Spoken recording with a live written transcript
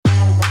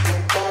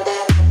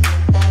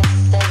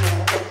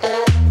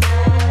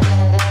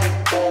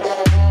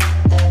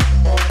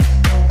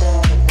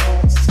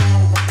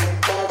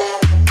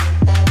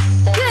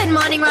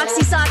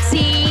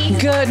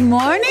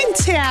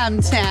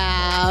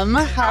Tam.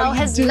 How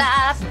has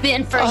life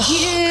been for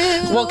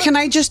you? Well, can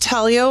I just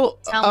tell you?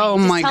 Tell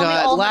me. My Just tell me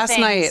God. all the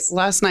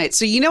Last night.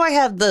 So, I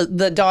have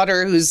the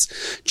daughter who's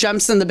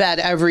jumps in the bed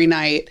every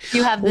night.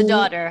 You have the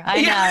daughter.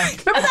 I know.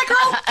 Remember that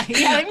girl?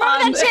 Yeah, remember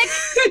that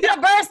chick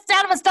that burst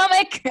out of my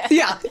stomach?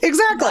 Yeah,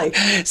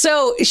 exactly.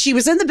 So she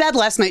was in the bed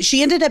last night.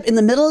 She ended up in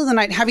the middle of the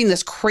night having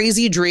this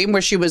crazy dream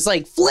where she was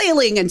like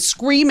flailing and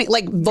screaming,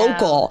 like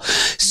vocal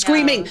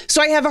screaming. No.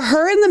 So I have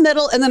her in the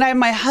middle and then I have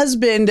my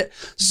husband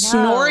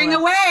snoring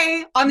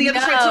away on the other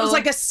side. So it was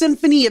like a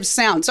symphony of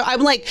sound. So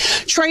I'm like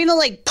trying to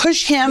like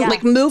push him,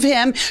 like move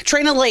him,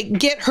 trying to like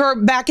get her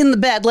back in the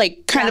bed,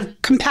 like kind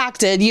of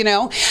compacted,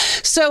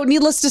 So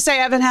needless to say,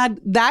 I haven't had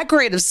that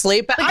great of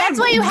sleep. But that's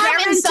why you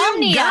have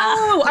insomnia.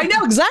 I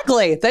know,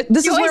 exactly. This You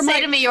is always where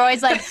say to me, you're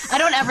always like, I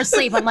don't ever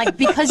sleep. I'm like,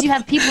 because you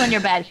have people in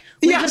your bed.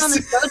 We've been on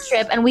this road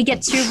trip and we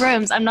get 2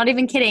 rooms. I'm not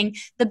even kidding.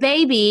 The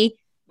baby,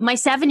 my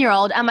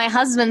 7-year-old, and my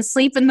husband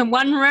sleep in the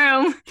one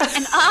room,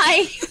 and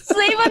I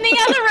sleep in the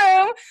other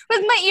room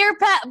with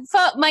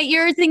my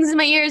ear things in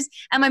my ears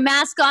and my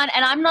mask on,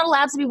 and I'm not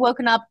allowed to be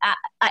woken up.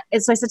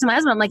 So I said to my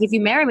husband, I'm like, if you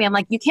marry me, I'm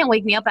like, you can't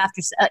wake me up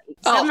after 7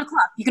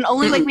 o'clock. You can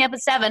only wake me up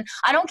at 7.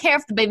 I don't care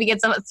if the baby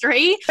gets up at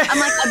 3. I'm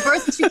like, I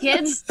birthed 2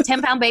 kids,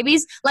 10-pound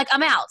babies. Like,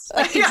 I'm out.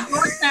 Like, it's your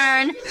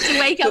turn to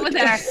wake up with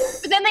her.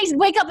 But then they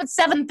wake up at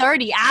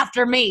 7:30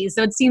 after me,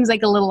 so it seems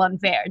like a little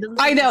unfair.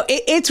 I know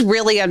it's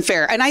really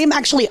unfair, and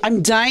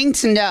I'm dying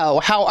to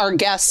know how our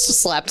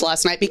guest slept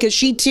last night because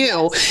she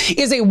too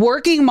is a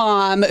working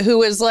mom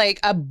who is like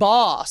a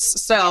boss.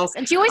 So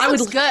and she always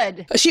looks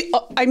good. She's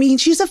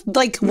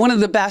like one of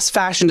the best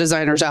fashion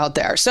designers out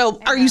there. So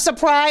are you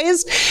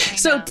surprised?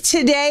 So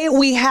today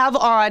we have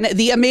on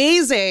the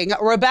amazing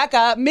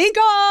Rebecca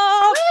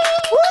Minkoff.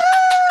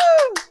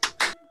 Woo!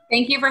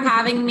 Thank you for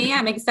having me.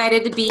 I'm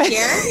excited to be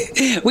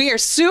here. We are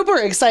super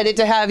excited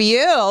to have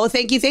you.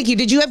 Thank you.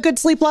 Did you have good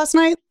sleep last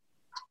night?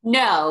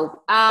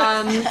 No.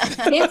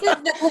 This is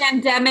the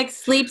pandemic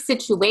sleep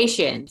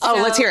situation. So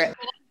let's hear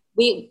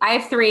it. I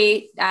have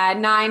 3,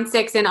 9,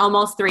 6, and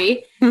almost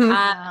 3.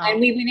 And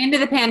we went into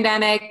the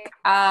pandemic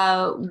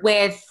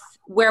with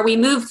where we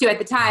moved to at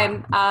the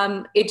time.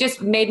 It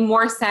just made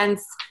more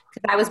sense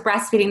because I was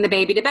breastfeeding the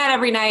baby to bed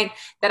every night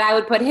that I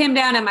would put him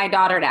down and my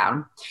daughter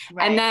down.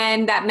 Right. And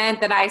then that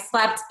meant that I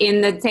slept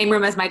in the same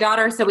room as my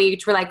daughter. So we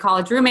each were like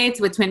college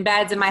roommates with twin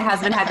beds, and my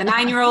husband had the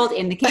 9-year-old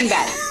in the king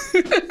bed.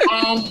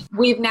 And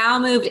we've now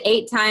moved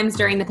 8 times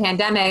during the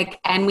pandemic,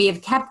 and we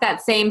have kept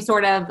that same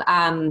sort of,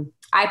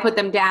 I put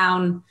them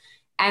down.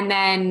 And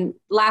then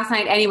last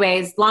night,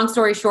 anyways, long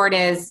story short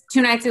is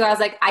 2 nights ago, I was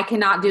like, I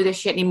cannot do this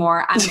shit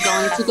anymore. I'm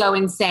going to go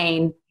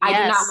insane. I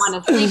do not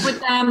want to sleep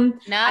with them.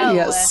 I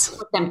want to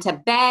put them to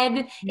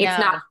bed. It's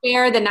not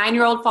fair. The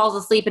 9-year-old falls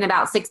asleep in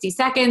about 60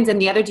 seconds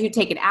and the other 2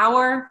 take an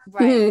hour.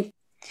 Right.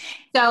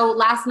 So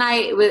last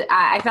night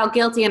I felt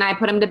guilty and I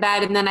put him to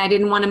bed, and then I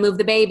didn't want to move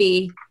the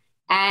baby.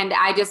 And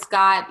I just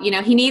got,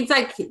 he needs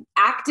like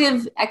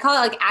I call it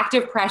like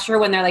active pressure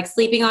when they're like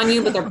sleeping on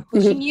you, but they're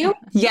pushing you.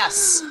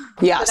 Yes. So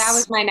that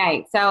was my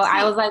night. So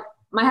I was like,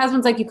 my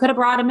husband's like, you could have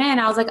brought him in.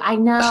 I was like, I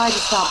know, I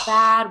just felt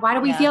bad. Why do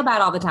we feel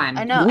bad all the time?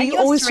 I know. We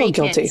always feel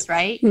guilty, kids,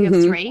 right? You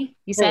have 3,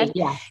 you said?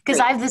 Yeah.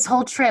 Because I have this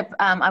whole trip,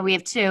 we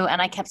have 2,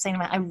 and I kept saying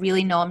to him, I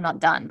really know I'm not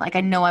done. Like,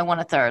 I know I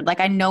want a 3rd. Like,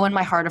 I know in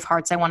my heart of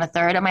hearts I want a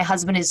 3rd, and my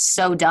husband is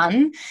so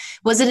done.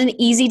 Was it an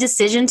easy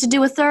decision to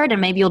do a 3rd,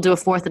 and maybe you'll do a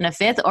 4th and a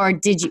 5th, or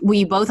were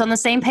you both on the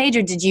same page,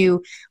 or did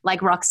you,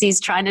 like Roxy's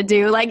trying to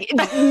do, like,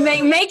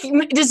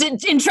 just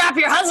entrap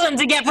your husband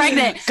to get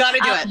pregnant? Gotta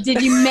do it.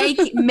 Did you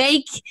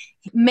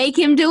make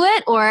him do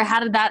it, or how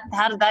did that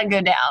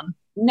go down?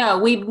 No,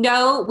 we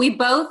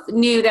both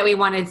knew that we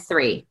wanted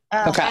 3.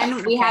 Okay.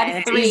 And we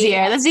had 3.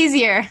 That's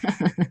easier.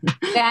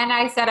 Then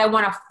I said I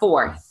want a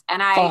 4th.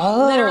 And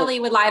I literally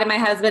would lie to my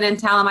husband and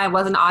tell him I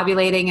wasn't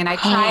ovulating. And I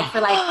tried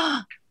for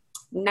like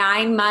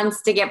 9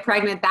 months to get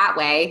pregnant that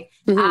way.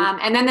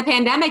 And then the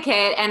pandemic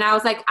hit, and I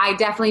was like, I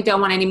definitely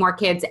don't want any more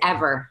kids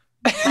ever.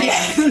 Right.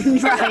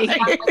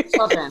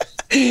 Children.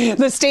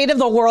 The state of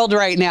the world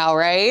right now,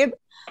 right?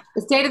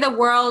 The state of the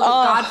world,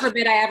 God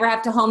forbid I ever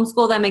have to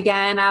homeschool them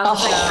again. I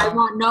was like, I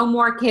want no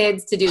more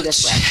kids to do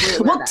this with.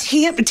 Well,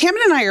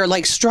 Tammin and I are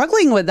like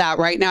struggling with that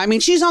right now. I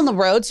mean, she's on the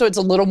road, so it's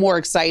a little more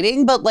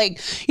exciting. But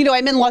like,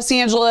 I'm in Los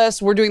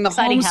Angeles. We're doing the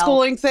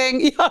homeschooling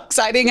thing. Yeah,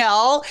 exciting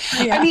hell.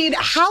 Yeah. I mean,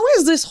 how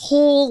has this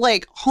whole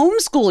like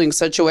homeschooling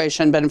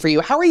situation been for you?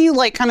 How are you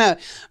like kind of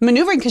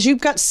maneuvering? Because you've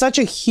got such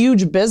a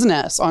huge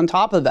business on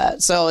top of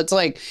it. So it's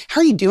like,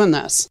 how are you doing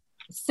this?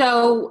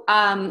 So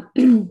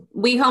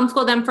we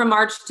homeschooled them from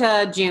March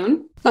to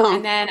June.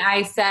 And then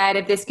I said,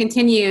 if this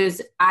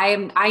continues,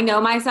 I know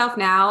myself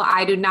now.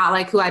 I do not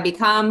like who I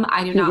become.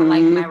 I do not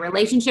like my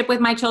relationship with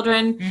my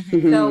children.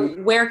 So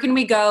where can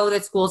we go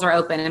that schools are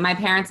open? And my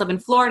parents live in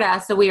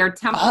Florida. So we are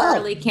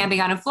temporarily camping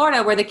out in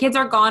Florida where the kids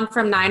are gone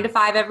from 9 to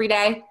 5 every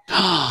day.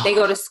 They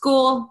go to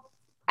school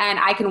and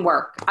I can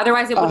work.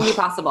 Otherwise it wouldn't be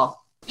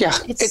possible. Yeah.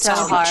 It's so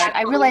hard.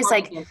 I realize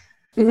like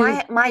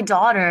my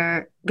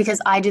daughter,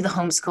 because I do the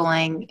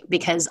homeschooling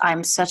because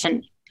I'm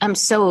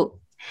so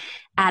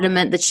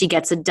adamant that she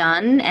gets it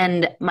done.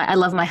 And I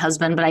love my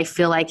husband, but I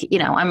feel like, you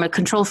know, I'm a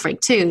control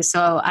freak too.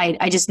 So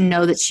I just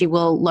know that she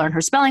will learn her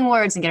spelling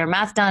words and get her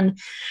math done.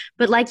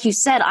 But like you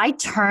said, I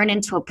turn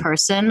into a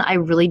person I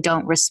really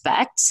don't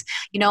respect.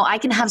 You know, I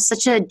can have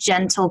such a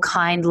gentle,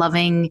 kind,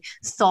 loving,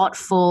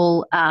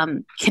 thoughtful,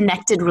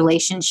 connected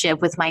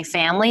relationship with my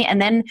family.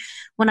 And then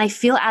when I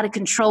feel out of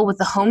control with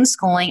the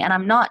homeschooling, and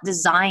I'm not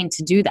designed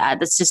to do that,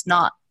 that's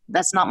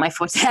not my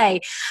forte.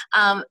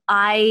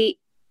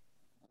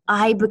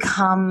 I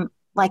become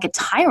like a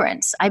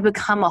tyrant. I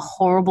become a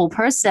horrible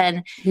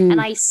person. And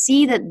I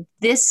see that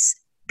this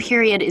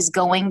period is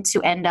going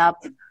to end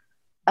up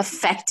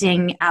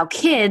affecting our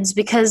kids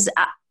because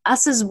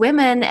us as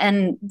women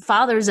and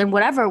fathers and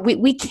whatever, we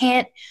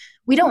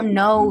don't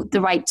know the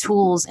right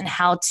tools and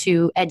how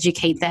to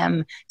educate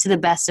them to the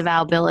best of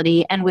our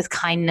ability and with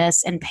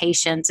kindness and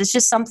patience. It's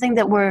just something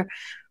that we're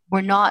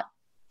not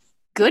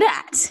good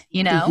at,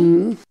 you know?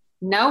 Mm-hmm.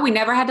 No, we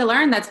never had to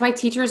learn. That's why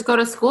teachers go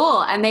to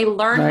school and they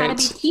learn how to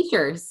be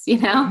teachers, you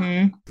know?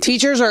 Mm-hmm.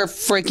 Teachers are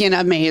freaking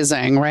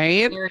amazing,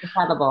 right? They're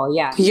incredible.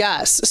 Yeah.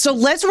 Yes. So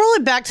let's roll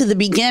it back to the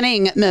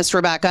beginning, Miss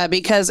Rebecca,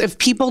 because if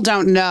people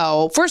don't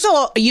know, first of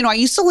all, you know, I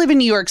used to live in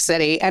New York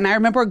City and I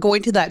remember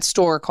going to that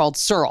store called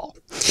Searle.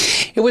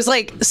 It was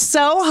like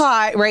so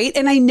hot, right?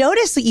 And I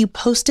noticed that you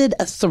posted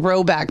a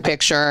throwback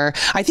picture,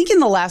 I think in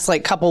the last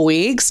like couple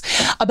weeks,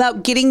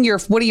 about getting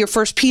one of your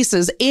first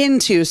pieces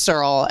into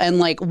Searle and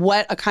like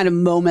what a kind of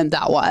moment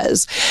that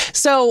was.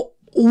 So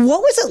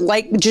what was it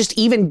like just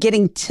even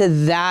getting to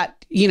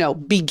that, you know,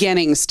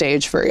 beginning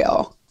stage for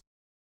you?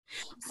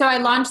 So I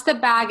launched the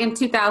bag in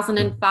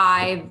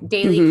 2005,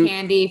 Daily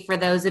Candy, for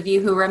those of you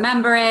who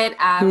remember it,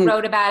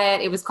 wrote about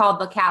it. It was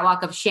called The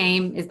Catwalk of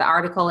Shame is the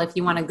article if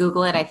you want to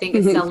Google it. I think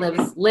it still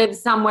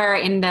lives somewhere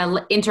in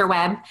the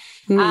interweb.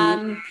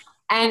 And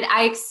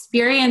I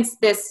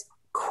experienced this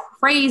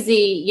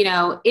crazy, you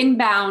know,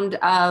 inbound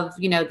of,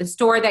 you know, the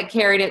store that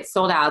carried it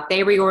sold out. They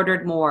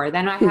reordered more.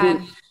 Then I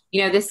had...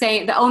 You know,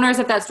 the owners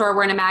of that store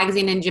were in a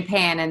magazine in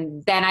Japan.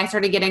 And then I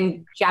started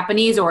getting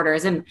Japanese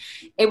orders. And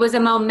it was a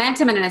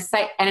momentum and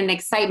an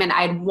excitement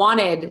I'd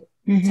wanted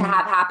to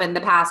have happen the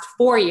past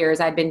 4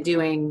 years. I'd been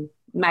doing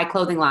my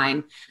clothing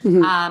line.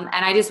 And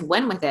I just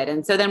went with it.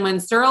 And so then when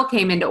Searle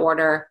came into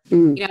order, you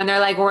know, and they're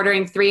like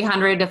ordering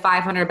 300 to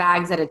 500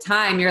 bags at a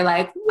time, you're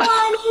like,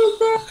 what is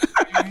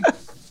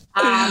this?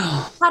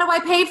 How do I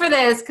pay for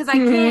this? Because I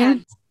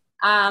can't.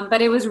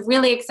 But it was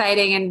really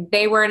exciting and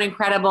they were an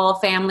incredible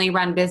family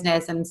run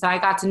business. And so I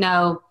got to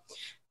know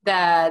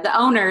the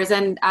owners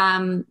and,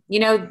 you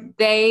know,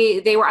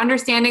 they were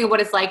understanding of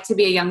what it's like to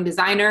be a young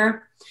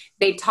designer.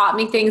 They taught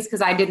me things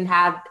because I didn't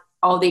have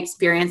all the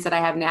experience that I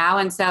have now.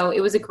 And so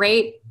it was a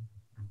great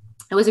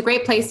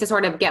place to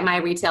sort of get my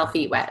retail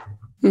feet wet.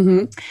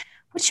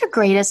 What's your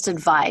greatest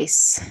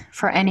advice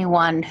for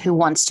anyone who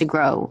wants to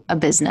grow a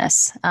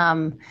business?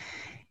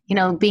 You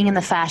know, being in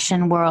the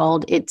fashion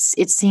world, it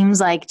seems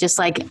like just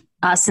like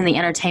us in the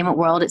entertainment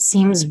world, it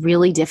seems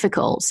really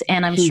difficult.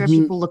 And I'm sure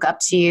people look up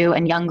to you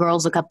and young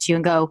girls look up to you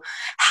and go,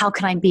 how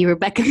can I be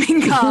Rebecca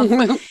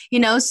Minkoff? You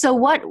know, so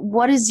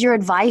what is your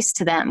advice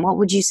to them? What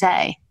would you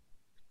say?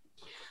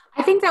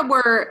 I think that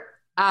we're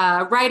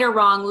right or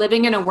wrong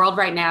living in a world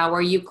right now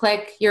where you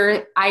click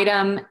your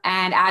item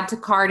and add to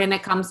cart and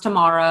it comes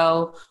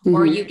tomorrow,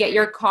 or you get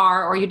your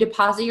car or you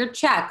deposit your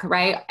check,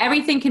 right?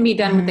 Everything can be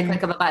done with the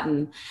click of a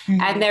button.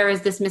 And there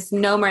is this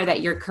misnomer that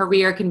your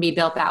career can be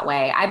built that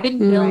way. I've been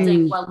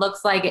building what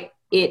looks like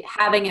it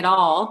having it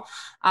all,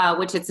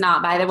 which it's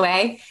not, by the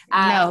way,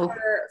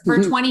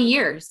 for 20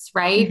 years,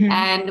 right?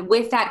 And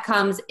with that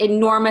comes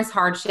enormous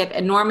hardship,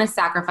 enormous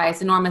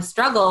sacrifice, enormous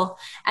struggle.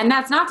 And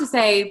that's not to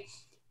say,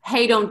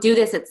 hey, don't do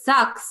this, it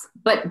sucks.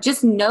 But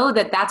just know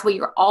that that's what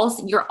you're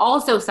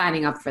also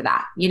signing up for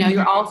that. You know,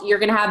 you're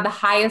going to have the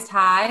highest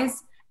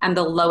highs and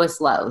the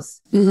lowest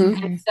lows.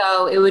 And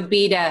so it would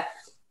be to,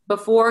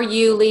 before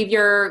you leave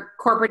your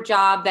corporate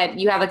job that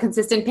you have a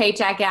consistent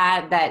paycheck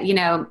at that, you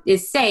know,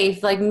 is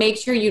safe, like make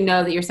sure you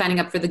know that you're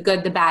signing up for the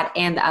good, the bad,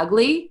 and the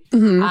ugly.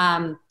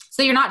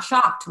 So you're not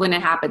shocked when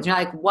it happens. You're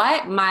like,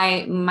 what?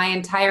 My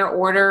entire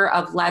order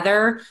of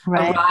leather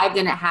arrived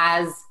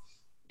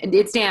and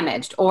it's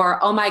damaged,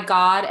 or, oh my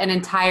God, an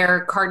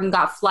entire carton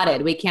got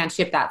flooded. We can't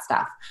ship that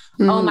stuff.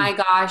 Oh my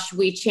gosh,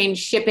 we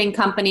changed shipping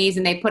companies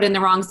and they put in the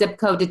wrong zip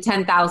code to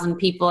 10,000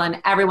 people and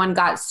everyone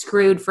got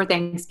screwed for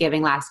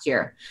Thanksgiving last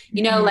year.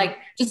 You know, like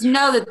just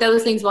know that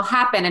those things will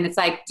happen. And it's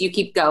like, do you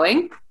keep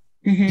going?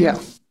 Yeah.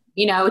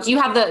 You know, do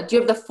you have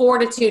the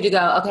fortitude to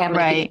go, okay, I'm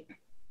going to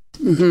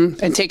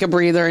and take a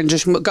breather and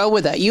just go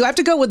with it. You have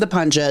to go with the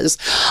punches.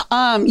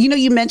 You know,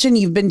 you mentioned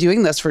you've been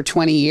doing this for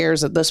 20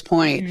 years at this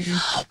point.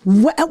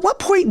 At what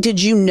point did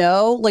you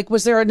know, like,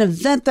 was there an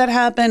event that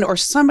happened or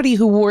somebody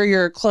who wore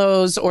your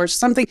clothes or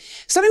something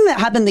that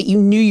happened that you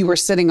knew you were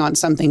sitting on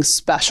something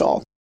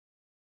special?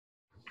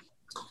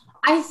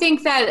 I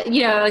think that,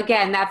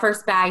 again, that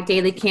first bag,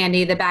 Daily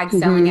Candy, the bag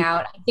selling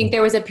out. I think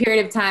there was a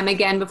period of time,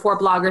 again, before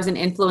bloggers and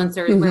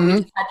influencers, where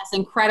we just had this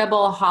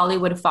incredible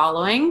Hollywood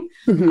following.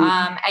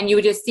 And you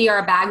would just see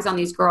our bags on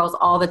these girls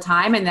all the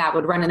time. And that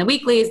would run in the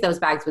weeklies. Those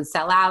bags would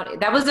sell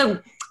out. That was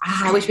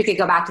I wish we could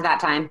go back to that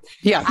time.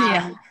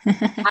 Yeah.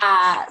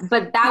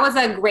 But that was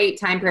a great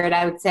time period.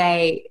 I would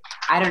say,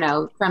 I don't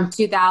know, from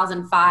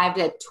 2005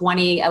 to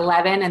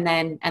 2011. And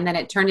then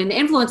it turned into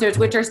influencers,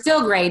 which are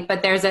still great,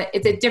 but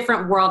it's a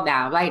different world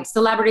now, right?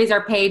 Celebrities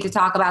are paid to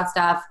talk about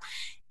stuff.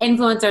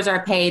 Influencers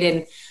are paid.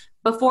 And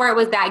before it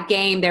was that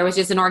game, there was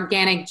just an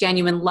organic,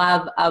 genuine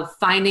love of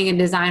finding a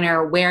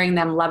designer, wearing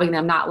them, loving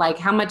them, not like,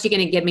 how much are you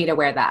going to give me to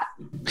wear that?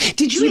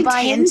 Did you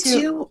intend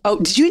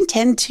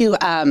to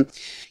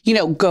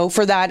go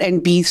for that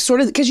and be sort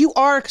of, because you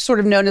are sort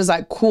of known as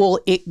that cool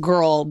it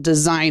girl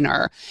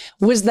designer.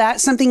 Was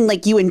that something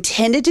like you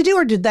intended to do,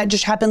 or did that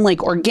just happen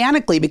like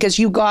organically because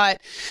you got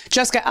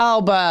Jessica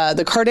Alba,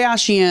 the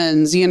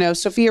Kardashians,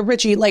 Sophia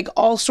Richie, like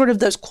all sort of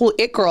those cool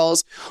it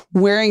girls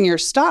wearing your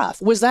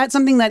stuff? Was that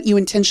something that you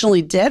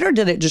intentionally did, or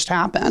did it just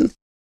happen?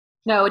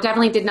 No, it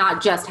definitely did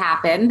not just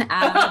happen.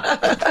 I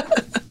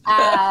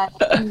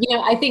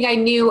think I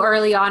knew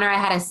early on, or I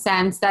had a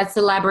sense that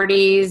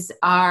celebrities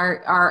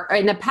are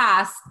in the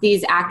past,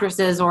 these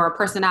actresses or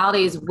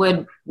personalities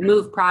would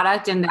move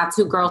product, and that's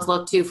who girls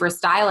look to for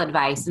style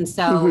advice. And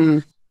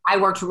so I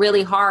worked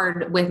really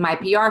hard with my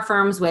PR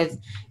firms, with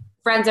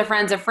friends of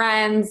friends of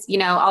friends.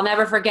 I'll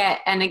never forget.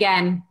 And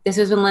again, this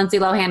was when Lindsay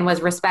Lohan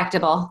was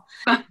respectable.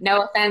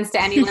 No offense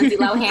to any Lindsay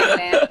Lohan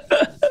fans.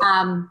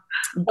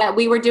 But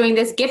we were doing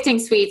this gifting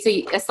suite. So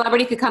a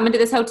celebrity could come into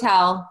this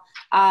hotel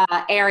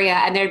area,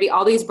 and there'd be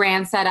all these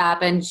brands set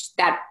up, and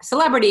that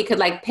celebrity could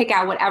like pick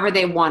out whatever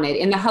they wanted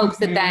in the hopes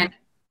that then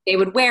they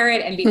would wear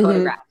it and be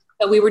photographed.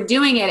 So we were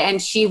doing it, and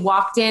she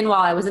walked in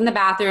while I was in the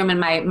bathroom, and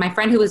my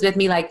friend who was with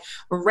me like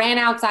ran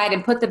outside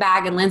and put the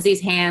bag in Lindsay's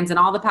hands, and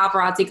all the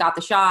paparazzi got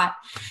the shot,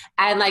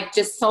 and like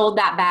just sold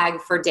that bag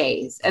for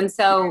days. And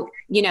so,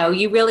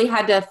 you really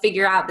had to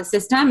figure out the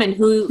system and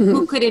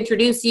who could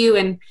introduce you.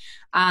 And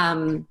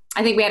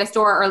I think we had a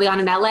store early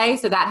on in LA,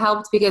 so that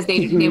helped because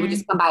they would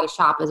just come by to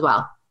shop as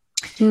well.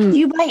 Do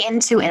you buy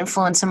into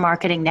influencer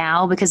marketing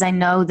now? Because I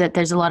know that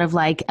there's a lot of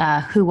like,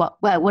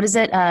 what is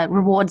it?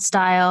 Reward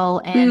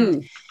style.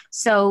 And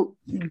so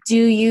do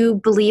you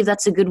believe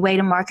that's a good way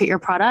to market your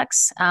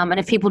products? And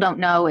if people don't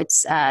know,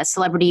 it's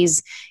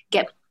celebrities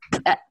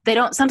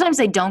sometimes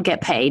they don't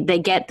get paid. They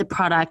get the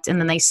product and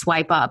then they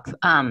swipe up.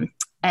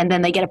 And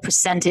then they get a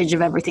percentage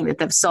of everything that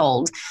they've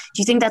sold.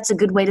 Do you think that's a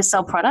good way to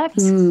sell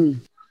products?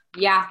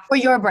 Yeah. Or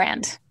your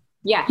brand?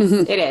 Yes,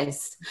 it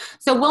is.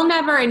 So we'll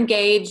never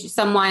engage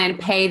someone and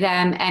pay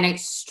them an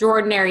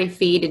extraordinary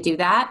fee to do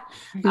that.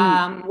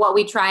 What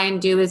we try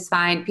and do is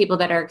find people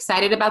that are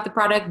excited about the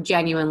product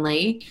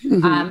genuinely.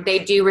 They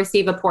do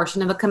receive a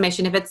portion of a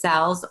commission if it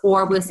sells,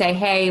 or we'll say,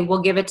 hey,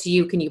 we'll give it to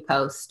you. Can you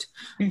post?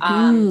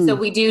 So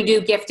we do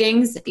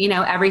giftings,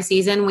 every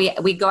season.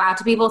 We go out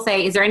to people,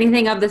 say, is there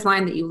anything of this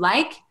line that you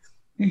like?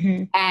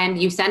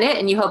 And you send it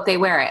and you hope they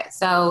wear it.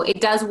 So it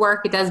does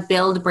work. It does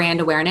build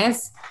brand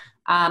awareness.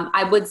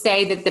 I would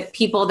say that the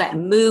people that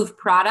move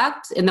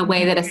product in the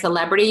way that a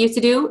celebrity used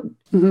to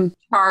do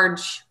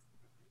charge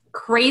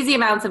crazy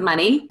amounts of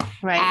money.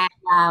 Right.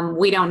 And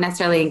we don't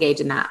necessarily engage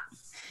in that.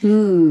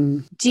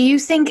 Do you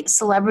think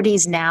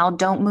celebrities now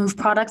don't move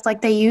product like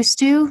they used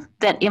to,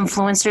 that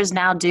influencers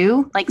now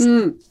do? Like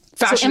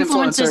fashion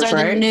influencers are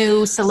right? the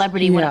new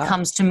celebrity when it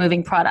comes to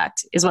moving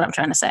product, is what I'm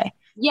trying to say.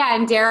 Yeah,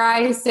 and dare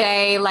I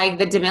say, like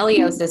the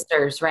D'Amelio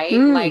sisters, right?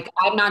 Like,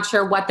 I'm not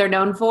sure what they're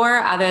known for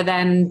other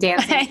than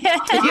dancing.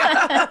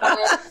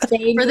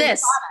 For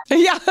this.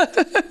 Yeah.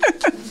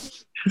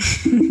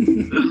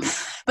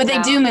 But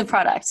they do move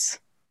products.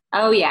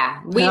 Oh, yeah.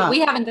 We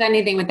haven't done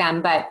anything with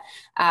them, but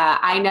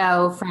I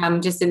know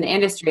from just in the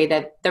industry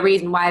that the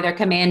reason why they're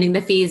commanding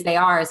the fees they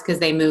are is because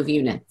they move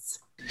units.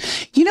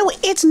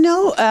 It's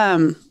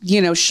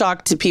no,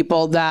 shock to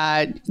people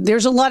that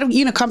there's a lot of,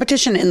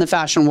 competition in the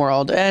fashion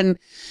world. And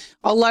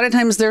a lot of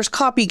times there's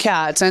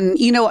copycats and,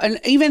 and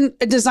even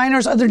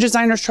other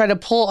designers try to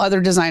pull other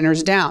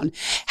designers down.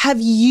 Have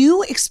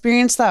you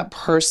experienced that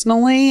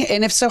personally?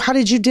 And if so, how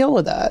did you deal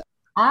with it?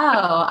 Oh,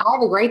 I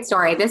have a great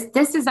story.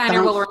 This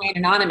designer will remain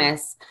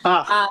anonymous.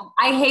 I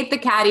hate the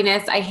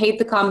cattiness. I hate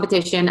the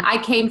competition.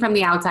 I came from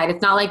the outside.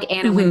 It's not like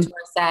Anna Wintour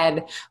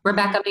said,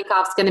 Rebecca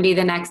Minkoff's going to be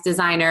the next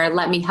designer.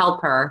 Let me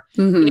help her.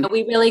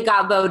 We really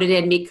got voted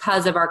in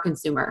because of our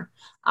consumer.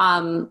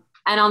 And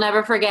I'll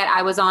never forget,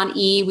 I was on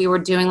E! We were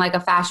doing like a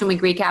Fashion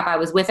Week recap. I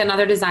was with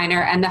another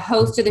designer, and the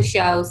host of the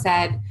show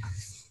said,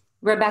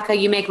 Rebecca,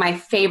 you make my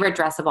favorite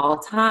dress of all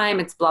time.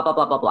 It's blah, blah,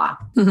 blah, blah, blah.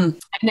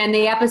 And then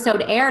the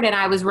episode aired and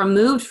I was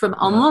removed from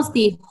almost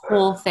the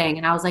whole thing.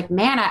 And I was like,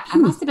 man, I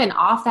must have been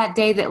off that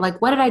day. That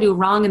like, what did I do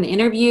wrong in the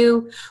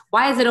interview?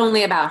 Why is it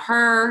only about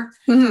her?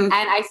 And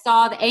I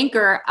saw the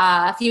anchor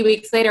a few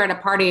weeks later at a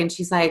party and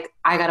she's like,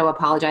 I got to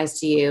apologize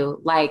to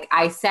you. Like,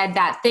 I said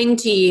that thing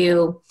to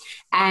you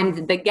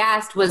and the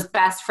guest was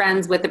best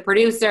friends with the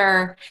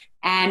producer.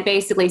 and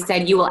basically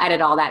said, you will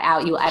edit all that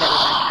out. You will edit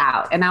that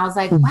out. And I was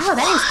like, wow,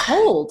 that is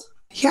cold.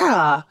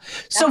 Yeah.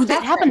 So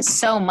that happens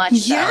so much.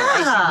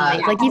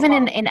 Yeah. Like even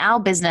in our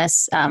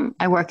business,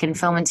 I work in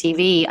film and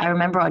TV. I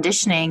remember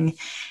auditioning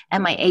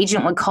and my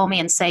agent would call me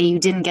and say, you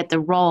didn't get the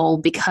role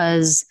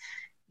because,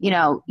 you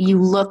know,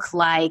 you look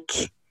like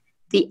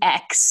the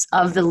ex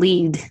of the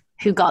lead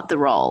who got the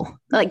role,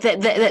 like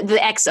the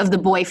ex of the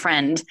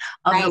boyfriend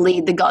of the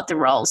lead that got the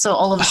role. So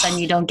all of a sudden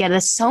you don't get it.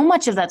 There's so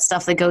much of that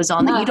stuff that goes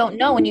on that you don't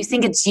know. And you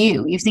think it's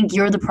you think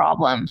you're the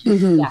problem.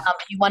 You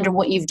wonder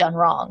what you've done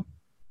wrong.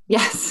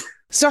 Yes.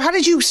 So how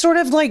did you sort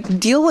of like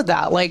deal with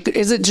that? Like,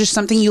 is it just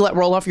something you let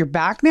roll off your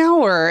back now?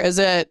 Or is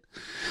it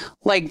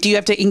like, do you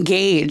have to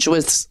engage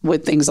with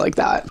things like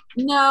that?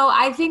 No,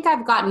 I think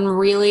I've gotten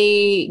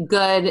really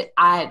good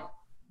at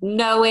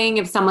knowing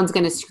if someone's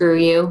going to screw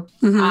you.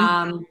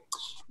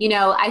 You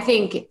know, I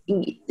think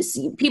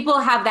people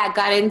have that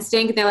gut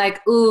instinct. They're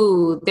like,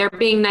 ooh, they're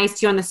being nice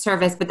to you on the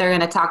surface, but they're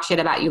going to talk shit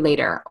about you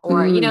later.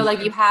 Or, you know,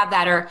 like you have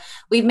that, or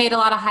we've made a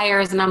lot of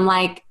hires and I'm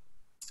like,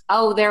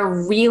 oh, they're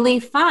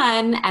really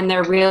fun and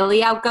they're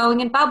really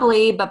outgoing and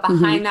bubbly, but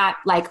behind that,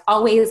 like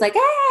always like,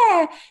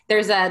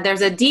 there's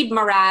a deep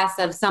morass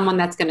of someone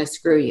that's going to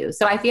screw you.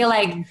 So I feel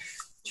like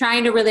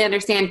trying to really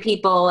understand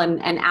people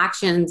and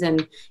actions,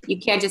 and you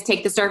can't just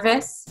take the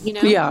surface, you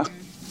know? Yeah.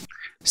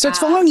 So it's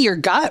following your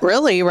gut,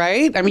 really,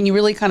 right? I mean, you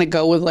really kind of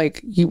go with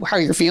like how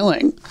you're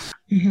feeling.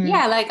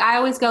 Yeah, like I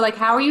always go like,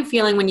 how are you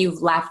feeling when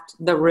you've left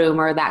the room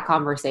or that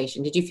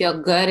conversation? Did you feel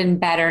good and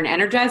better and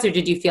energized, or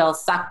did you feel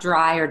sucked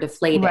dry or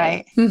deflated?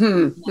 Right.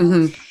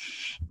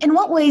 In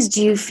what ways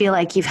do you feel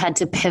like you've had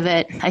to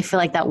pivot? I feel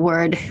like that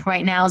word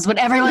right now is what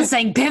everyone's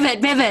saying,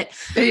 pivot,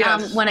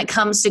 when it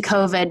comes to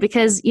COVID.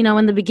 Because, you know,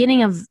 in the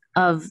beginning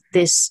of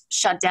this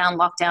shutdown,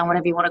 lockdown,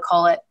 whatever you want to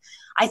call it,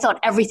 I thought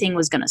everything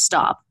was going to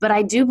stop. But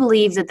I do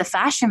believe that the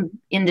fashion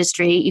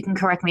industry, you can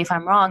correct me if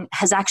I'm wrong,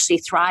 has actually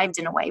thrived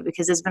in a way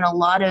because there's been a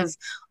lot of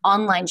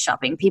online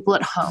shopping, people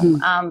at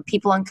home,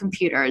 people on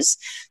computers.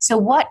 So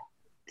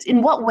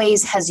in what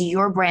ways has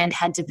your brand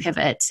had to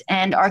pivot?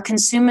 And are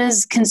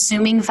consumers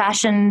consuming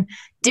fashion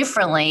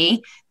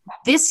differently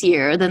this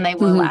year than they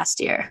were last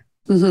year?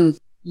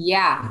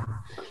 Yeah.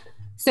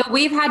 So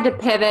we've had to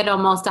pivot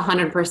almost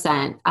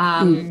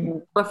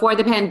 100%. Before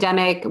the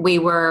pandemic, we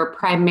were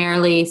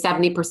primarily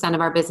 70%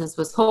 of our business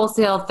was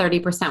wholesale,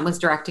 30% was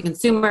direct to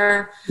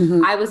consumer.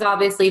 I was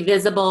obviously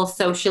visible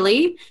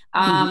socially,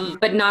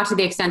 but not to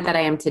the extent that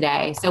I am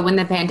today. So when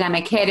the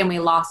pandemic hit and we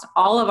lost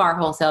all of our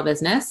wholesale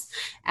business,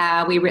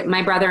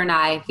 my brother and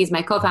I, he's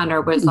my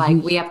co-founder, was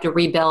like, we have to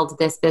rebuild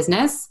this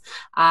business.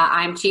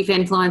 I'm chief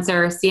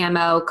influencer,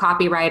 CMO,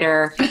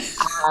 copywriter,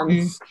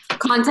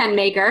 content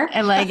maker.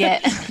 I like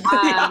it.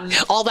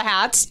 All the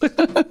hats.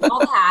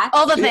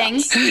 All the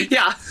things.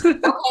 Yeah.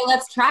 Okay,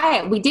 let's try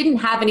it. We didn't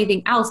have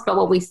anything else, but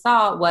what we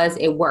saw was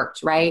it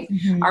worked, right?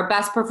 Our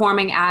best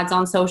performing ads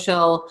on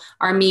social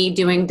are me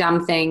doing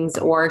dumb things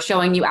or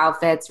showing you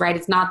outfits, right?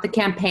 It's not the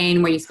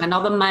campaign where you spend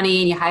all the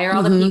money and you hire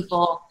all the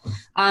people.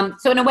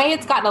 So in a way,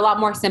 it's gotten a lot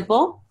more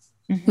simple.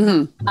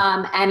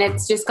 And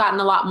it's just gotten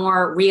a lot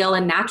more real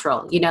and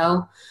natural, you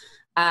know?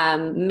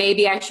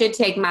 Maybe I should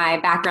take my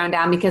background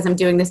down because I'm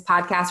doing this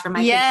podcast for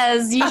my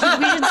kids.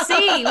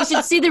 We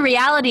should see the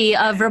reality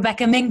of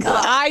Rebecca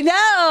Minkoff. I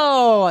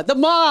know, the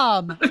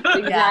mom.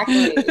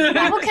 Exactly.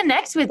 People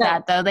connect with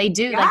that though. They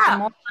do. Like the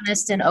more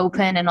honest and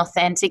open and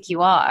authentic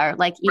you are,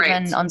 like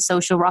even on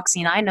social, Roxy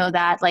and I know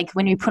that, like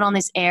when you put on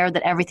this air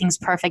that everything's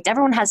perfect,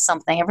 everyone has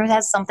something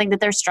that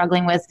they're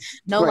struggling with.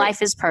 No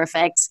life is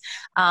perfect.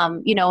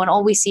 You know, and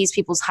all we see is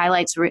people's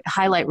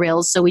highlight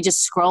reels. So we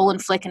just scroll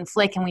and flick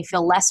and we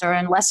feel lesser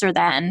and lesser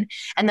than.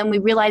 And then we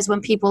realize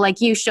when people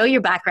like you show your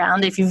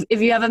background, if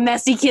you have a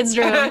messy kids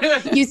room,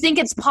 you think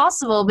it's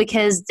possible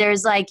because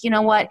there's like, you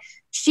know what,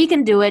 she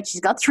can do it.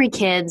 She's got 3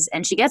 kids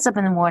and she gets up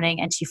in the morning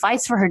and she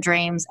fights for her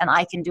dreams and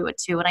I can do it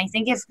too. And I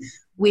think if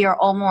we are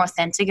all more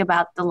authentic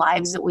about the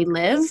lives that we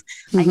live,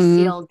 I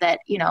feel that,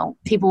 you know,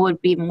 people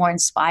would be more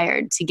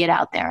inspired to get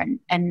out there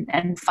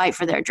and fight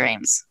for their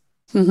dreams.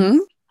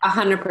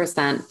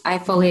 100%. I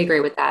fully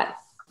agree with that.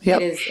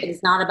 Yep. It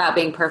is not about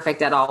being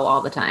perfect at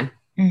all the time.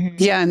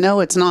 Yeah, no,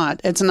 it's not.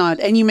 It's not.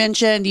 And you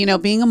mentioned, you know,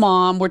 being a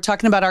mom, we're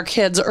talking about our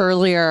kids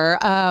earlier.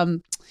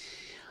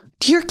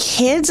 Do your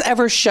kids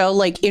ever show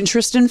like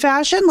interest in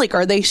fashion? Like,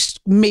 are they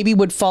maybe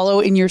would follow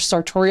in your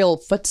sartorial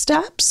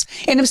footsteps?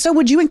 And if so,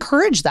 would you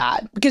encourage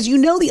that? Because you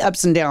know the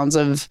ups and downs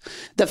of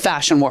the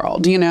fashion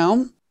world, you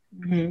know?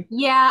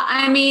 Yeah,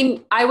 I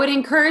mean, I would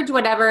encourage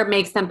whatever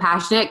makes them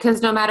passionate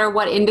because no matter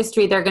what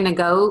industry they're going to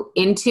go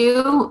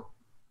into,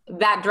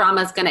 that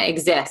drama is going to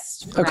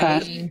exist. Okay.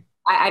 Right?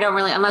 I don't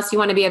really, unless you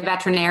want to be a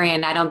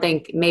veterinarian, I don't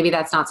think maybe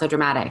that's not so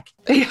dramatic.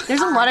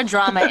 There's a lot of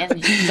drama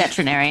in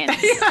veterinarians.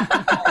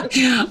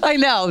 I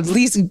know.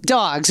 These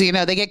dogs, you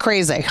know, they get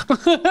crazy.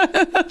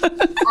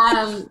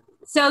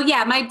 So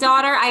yeah, my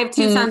daughter, I have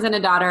two sons and a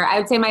daughter. I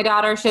would say my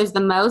daughter shows the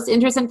most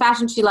interest in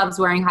fashion. She loves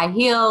wearing high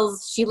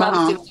heels. She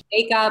loves doing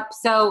makeup.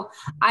 So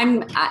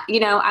I'm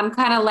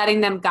kind of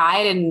letting them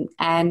guide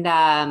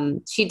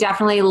and she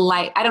definitely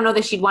I don't know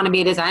that she'd want to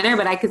be a designer,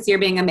 but I could see her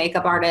being a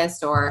makeup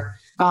artist or,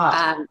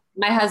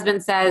 my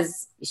husband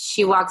says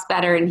she walks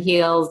better in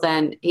heels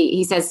than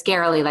he says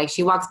scarily, like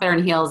she walks better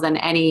in heels than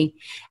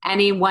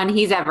anyone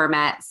he's ever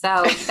met.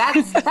 So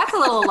that's a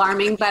little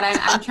alarming, but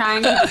I'm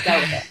trying to just go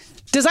with it.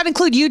 Does that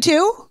include you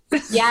too?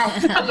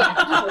 Yes. She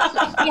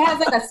has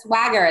like a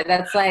swagger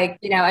that's like,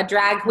 a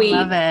drag queen.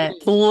 Love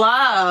it.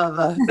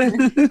 Love.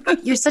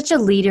 You're such a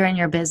leader in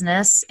your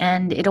business,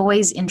 and it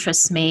always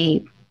interests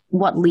me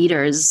what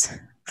leaders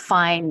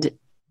find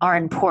are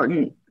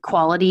important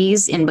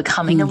qualities in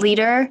becoming a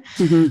leader.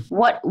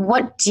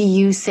 What do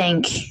you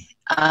think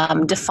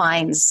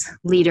defines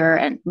leader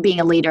and being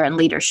a leader and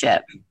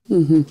leadership?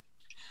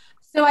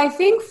 So I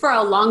think for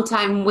a long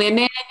time,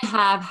 women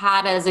have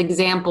had as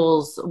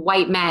examples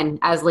white men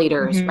as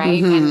leaders,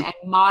 right? And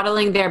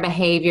modeling their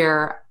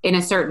behavior in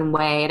a certain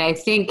way. And I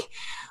think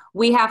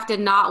we have to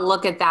not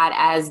look at that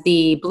as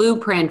the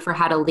blueprint for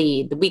how to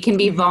lead. We can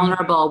be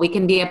vulnerable. We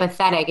can be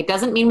empathetic. It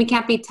doesn't mean we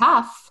can't be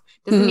tough.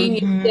 Doesn't mean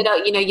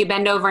you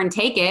bend over and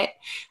take it,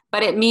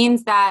 but it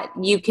means that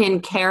you can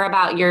care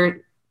about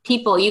your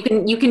people. You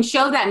can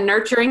show that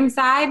nurturing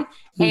side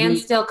and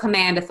still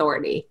command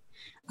authority.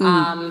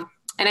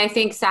 And I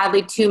think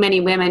sadly too many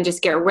women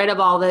just get rid of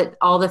all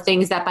the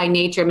things that by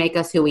nature make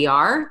us who we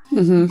are.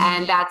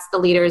 And that's the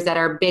leaders that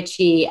are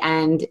bitchy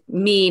and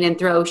mean and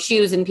throw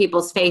shoes in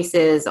people's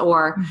faces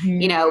or,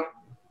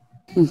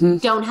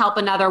 don't help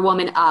another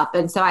woman up.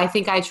 And so I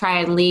think I try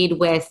and lead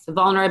with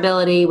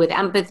vulnerability, with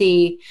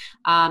empathy.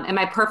 Am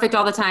I perfect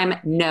all the time?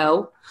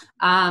 No.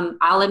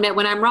 I'll admit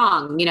when I'm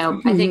wrong.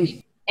 I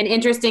think an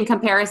interesting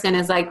comparison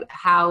is like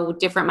how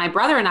different my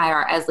brother and I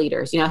are as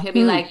leaders. He'll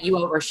be like, you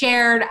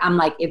overshared. I'm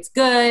like, it's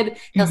good.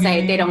 He'll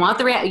say they don't want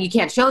you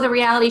can't show the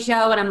reality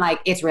show. And I'm like,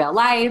 it's real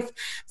life.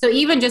 So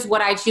even just what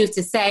I choose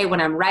to say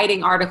when I'm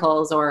writing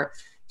articles or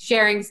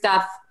sharing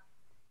stuff,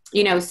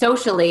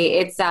 socially,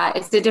 it's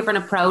a different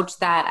approach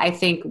that I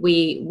think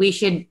we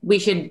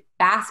should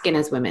bask in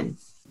as women.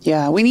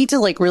 Yeah, we need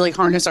to really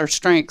harness our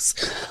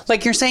strengths.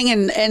 Like you're saying,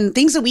 and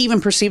things that we even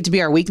perceive to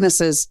be our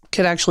weaknesses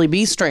could actually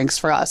be strengths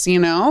for us, I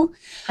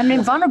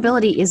mean,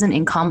 vulnerability isn't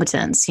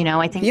incompetence.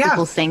 I think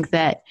people think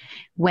that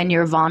when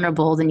you're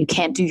vulnerable, then you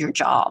can't do your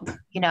job.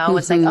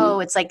 It's like,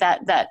 it's like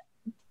that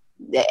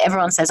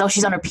everyone says,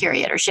 she's on her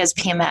period or she has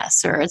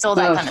PMS or it's all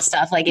that kind of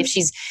stuff. Like if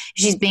she's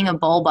being a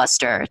ball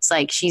buster, it's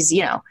like she's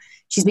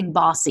being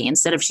bossy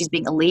instead of she's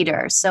being a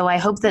leader. So I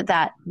hope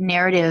that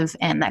narrative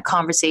and that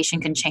conversation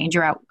can change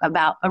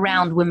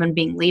around women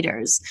being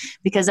leaders,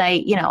 because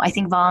I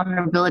think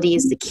vulnerability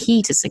is the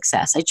key to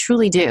success. I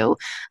truly do.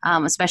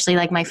 Especially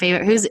like my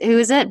favorite, who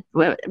is it?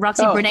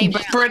 Roxy Brene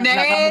Brown.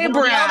 Brene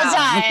Brown. All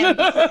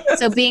the time.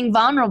 So being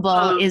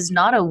vulnerable is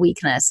not a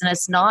weakness and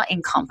it's not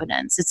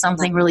incompetence. It's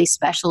something really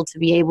special to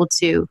be able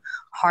to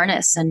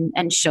harness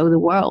and show the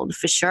world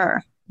for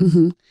sure.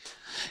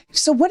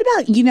 So what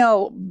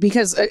about,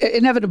 because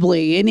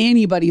inevitably in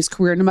anybody's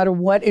career, no matter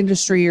what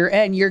industry you're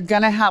in, you're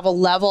going to have a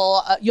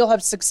level, you'll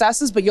have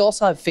successes, but you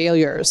also have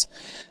failures.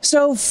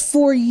 So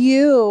for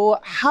you,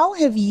 how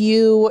have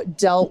you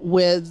dealt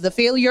with the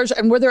failures?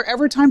 And were there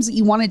ever times that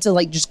you wanted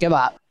to just give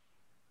up?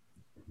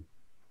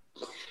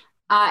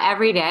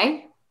 Every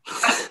day.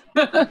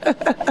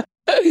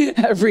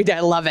 Every day. I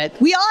love it.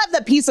 We all have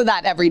the piece of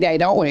that every day,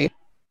 don't we?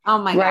 Oh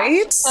my gosh.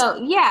 Right? So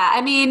yeah,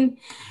 I mean,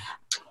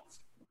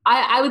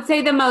 I would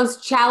say the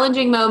most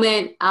challenging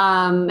moment,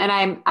 and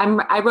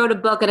I wrote a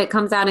book and it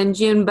comes out in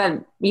June,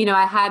 but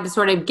I had to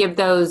sort of give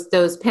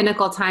those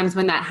pinnacle times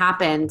when that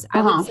happened.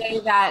 I would say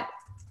that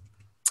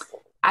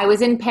I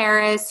was in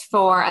Paris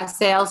for a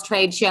sales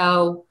trade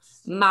show.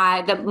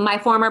 My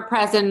former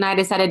president and I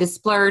decided to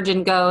splurge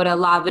and go to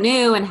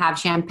L'Avenue and have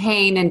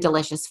champagne and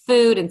delicious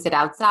food and sit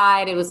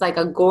outside. It was like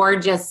a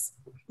gorgeous,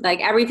 like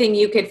everything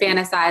you could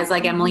fantasize,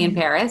 like Emily in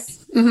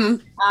Paris.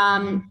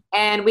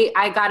 And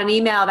I got an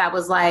email that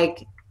was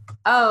like,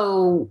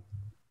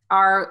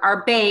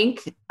 our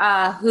bank,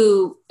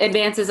 who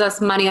advances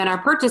us money on our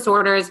purchase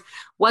orders,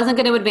 wasn't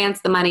going to advance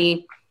the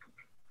money.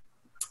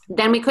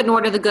 Then we couldn't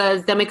order the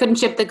goods. Then we couldn't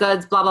ship the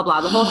goods, blah, blah,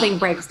 blah. The whole thing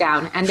breaks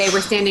down. And they were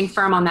standing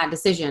firm on that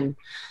decision.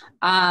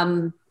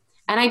 And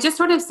I just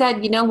sort of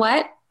said, you know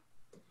what?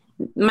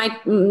 My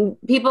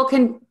people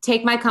can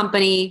take my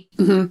company.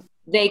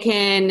 They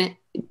can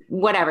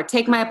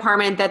take my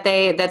apartment that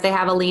they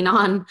have a lien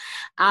on.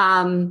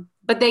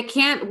 But they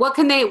can't, what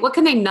can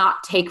they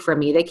not take from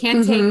me? They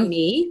can't take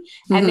me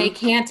and they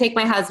can't take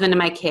my husband and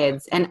my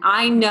kids. And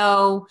I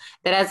know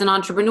that as an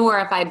entrepreneur,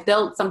 if I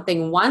built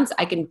something once,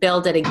 I can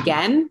build it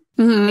again,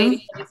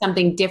 maybe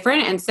something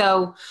different. And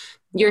so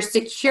your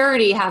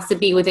security has to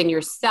be within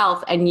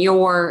yourself and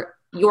your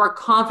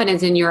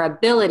confidence in your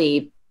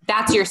ability.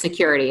 That's your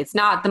security. It's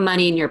not the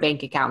money in your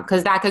bank account,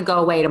 because that could go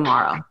away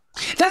tomorrow.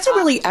 That's a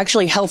really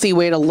actually healthy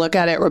way to look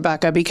at it,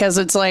 Rebecca, because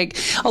it's like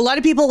a lot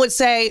of people would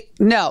say,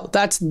 no,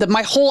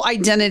 my whole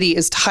identity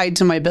is tied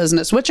to my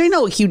business, which I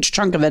know a huge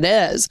chunk of it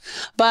is.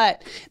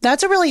 But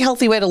that's a really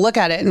healthy way to look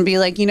at it and be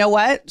like, you know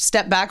what?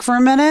 Step back for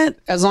a minute.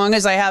 As long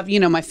as I have,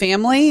 my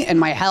family and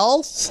my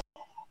health,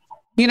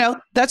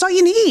 that's all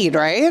you need,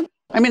 right?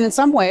 I mean, in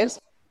some ways.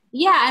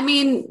 Yeah, I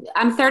mean,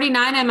 I'm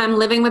 39 and I'm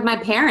living with my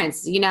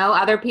parents.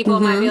 Other people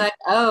might be like,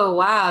 oh,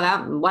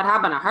 wow, what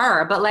happened to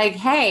her? But like,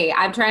 hey,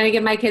 I'm trying to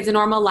give my kids a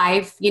normal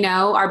life.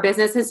 Our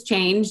business has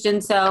changed.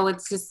 And so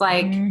it's just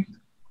like,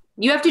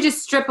 you have to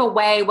just strip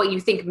away what you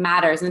think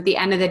matters. And at the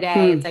end of the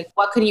day, it's like,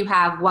 what can you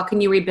have? What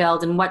can you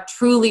rebuild? And what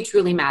truly,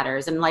 truly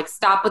matters? And like,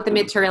 stop with the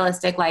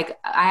materialistic, like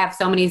I have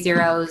so many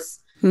zeros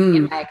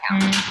in my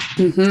account.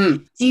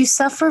 Do you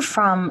suffer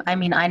from,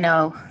 I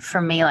know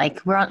for me,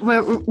 like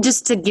we're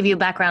just to give you a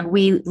background,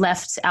 we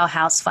left our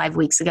house 5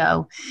 weeks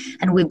ago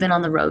and we've been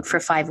on the road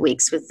for 5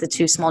 weeks with the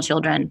 2 small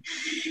children.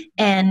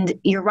 And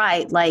you're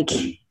right. Like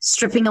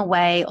stripping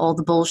away all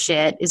the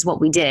bullshit is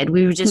what we did.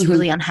 We were just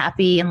really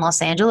unhappy in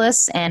Los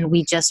Angeles and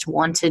we just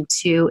wanted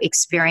to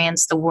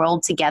experience the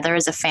world together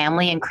as a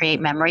family and create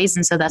memories.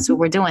 And so that's what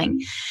we're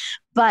doing.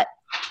 But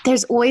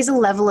there's always a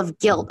level of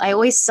guilt. I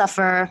always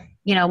suffer.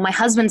 My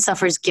husband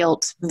suffers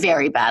guilt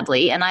very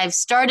badly, and I've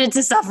started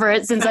to suffer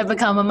it since I've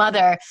become a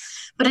mother.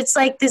 But it's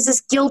like there's this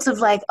guilt of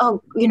like,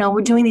 oh,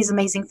 we're doing these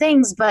amazing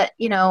things, but,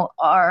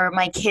 are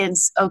my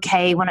kids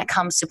okay when it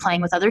comes to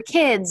playing with other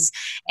kids?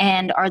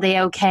 And are they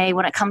okay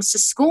when it comes to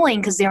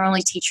schooling because their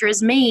only teacher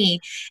is me?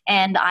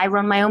 And I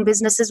run my own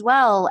business as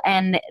well.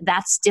 And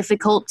that's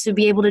difficult to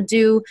be able to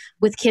do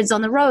with kids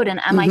on the road.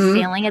 And am I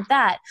failing at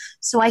that?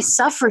 So I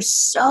suffer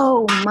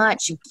so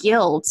much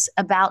guilt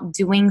about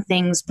doing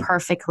things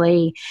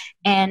perfectly.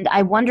 And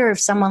I wonder if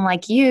someone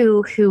like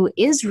you, who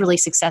is really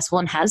successful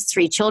and has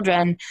 3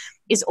 children,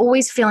 is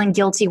always feeling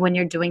guilty when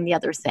you're doing the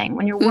other thing.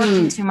 When you're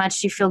working too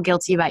much, you feel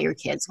guilty about your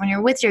kids. When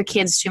you're with your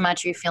kids too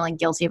much, you're feeling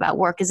guilty about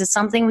work. Is it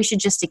something we should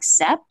just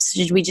accept?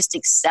 Should we just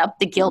accept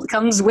the guilt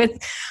comes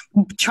with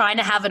trying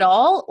to have it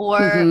all?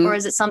 Or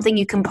is it something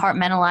you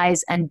compartmentalize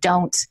and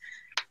don't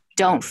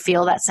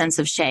feel that sense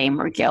of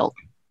shame or guilt?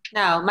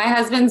 No, my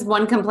husband's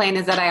one complaint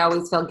is that I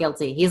always feel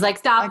guilty. He's like,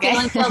 stop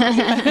feeling guilty.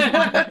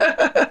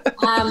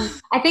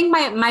 I think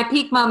my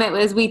peak moment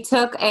was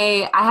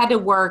I had to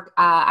work.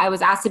 I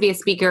was asked to be a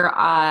speaker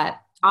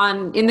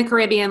in the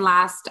Caribbean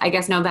last, I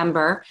guess,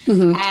 November.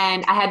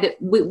 And I had to,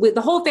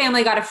 the whole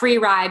family got a free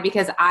ride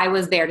because I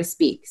was there to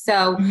speak.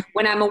 So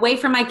when I'm away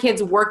from my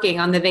kids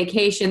working on the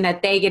vacation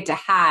that they get to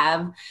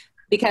have,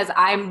 because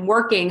I'm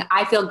working,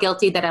 I feel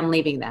guilty that I'm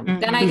leaving them.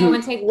 Then I go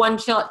and take one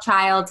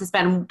child to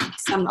spend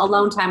some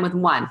alone time with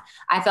one.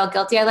 I felt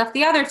guilty I left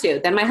the other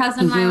 2. Then my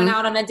husband and I went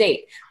out on a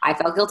date. I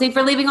felt guilty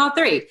for leaving all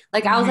 3.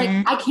 Like I was like,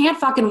 I can't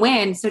fucking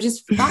win, so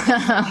just fuck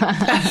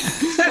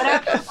it.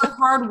 But we're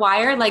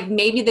hardwired, like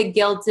maybe the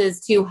guilt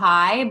is too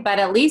high, but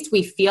at least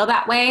we feel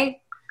that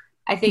way.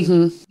 I think,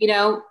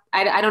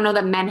 I don't know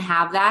that men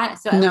have that.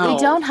 So no.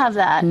 They don't have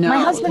that. No. My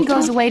husband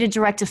goes away to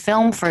direct a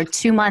film for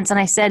 2 months. And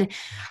I said,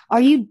 are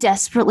you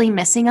desperately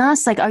missing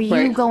us? Like, are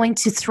you going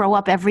to throw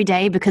up every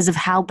day because of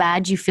how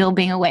bad you feel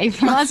being away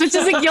from us, which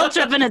is a guilt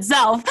trip in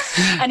itself.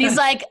 And he's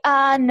like,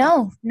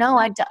 no,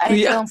 I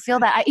don't feel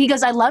that. He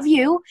goes, I love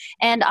you.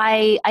 And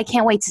I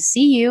can't wait to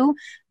see you.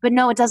 But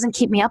no, it doesn't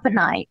keep me up at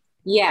night.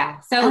 Yeah.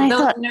 So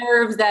those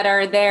nerves that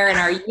are there in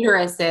our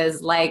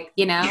uteruses, like,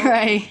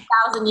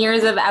 1,000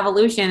 years of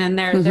evolution, and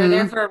they're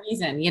there for a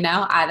reason,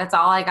 that's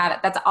all I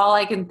got. That's all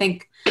I can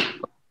think.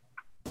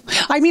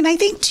 I mean, I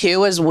think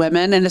too, as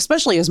women and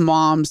especially as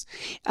moms,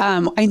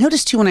 I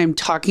notice too when I'm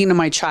talking to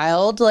my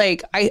child,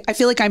 like I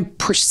feel like I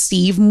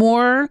perceive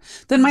more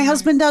than my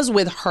husband does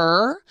with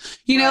her,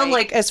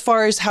 like as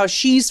far as how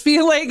she's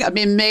feeling. I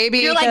mean, maybe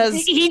you're like,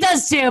 he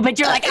does too, but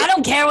you're like, I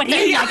don't care what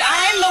he's like.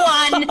 I'm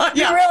the one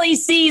who really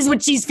sees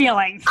what she's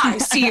feeling. I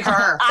see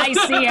her. I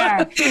see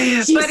her.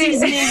 She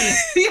sees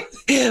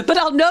me. But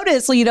I'll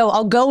notice,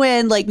 I'll go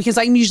in because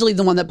I'm usually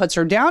the one that puts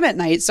her down at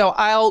night. So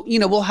I'll,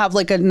 we'll have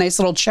like a nice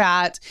little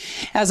chat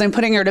as I'm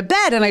putting her to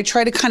bed. And I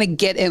try to kind of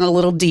get in a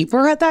little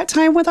deeper at that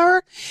time with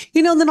her,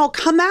 then I'll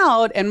come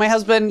out and my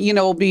husband,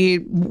 will be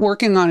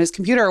working on his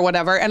computer or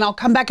whatever. And I'll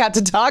come back out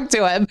to talk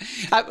to him.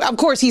 Of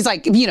course, he's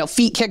like,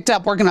 feet kicked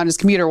up, working on his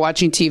computer,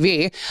 watching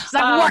TV. He's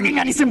like working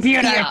on his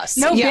computer.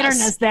 No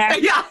bitterness there.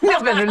 Yeah,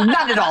 no bitterness.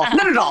 Not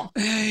at all.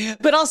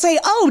 But I'll say,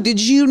 oh,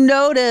 did you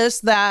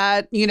notice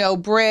that,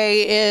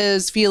 Bray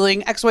is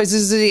feeling X, Y,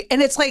 Z?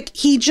 And it's like,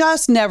 he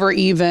just it never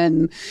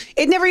even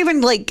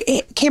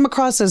it came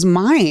across his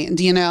mind,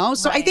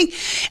 So I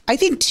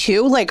think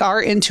too, like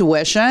our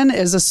intuition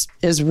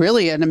is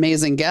really an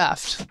amazing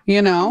gift,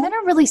 Men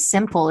are really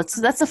simple.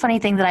 That's the funny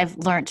thing that I've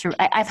learned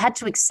I've had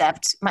to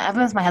accept. I've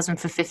been with my husband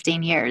for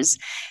 15 years,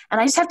 and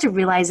I just have to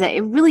realize that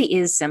it really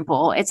is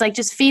simple. It's like,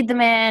 just feed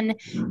them in,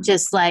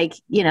 just like,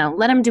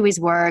 let him do his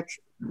work.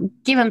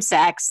 Give him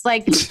sex,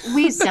 like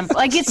we simple,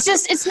 like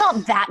it's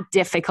not that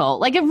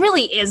difficult. Like it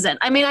really isn't.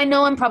 I mean, I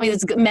know I'm probably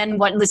there's men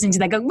listening to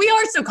that go, we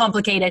are so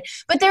complicated,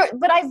 but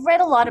I've read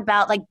a lot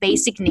about like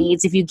basic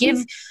needs. If you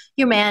give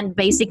your man,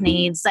 basic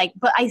needs. Like,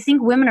 but I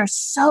think women are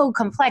so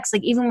complex.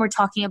 Like even we're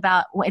talking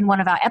about in one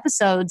of our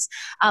episodes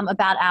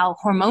about our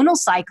hormonal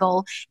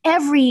cycle,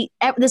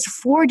 there's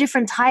 4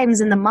 different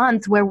times in the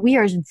month where we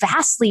are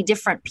vastly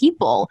different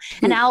people,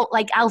 and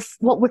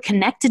what we're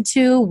connected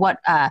to,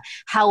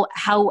 how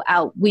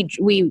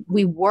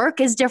we work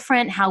is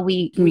different, how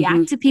we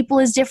react to people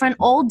is different,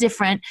 all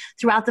different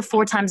throughout the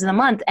 4 times in the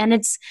month. And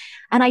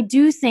I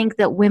do think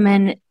that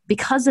women,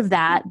 because of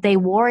that, they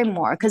worry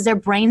more because their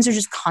brains are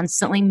just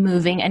constantly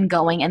moving and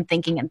going and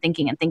thinking and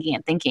thinking and thinking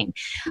and thinking.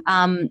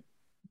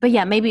 But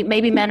yeah,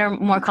 maybe men are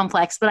more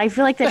complex, but I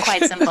feel like they're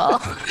quite simple.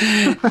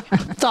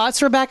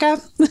 Thoughts,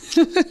 Rebecca?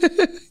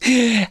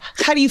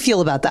 How do you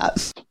feel about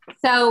that?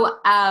 So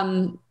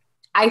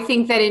I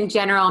think that in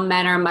general,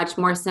 men are much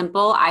more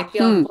simple. I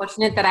feel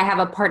fortunate that I have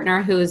a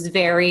partner who's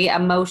very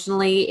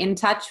emotionally in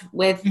touch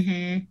with,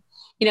 he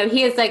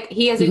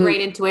has a great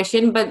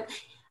intuition, but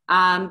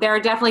there are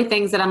definitely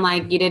things that I'm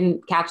like, you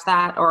didn't catch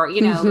that, or, but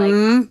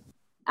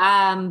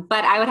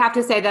I would have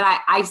to say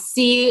that I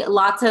see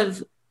lots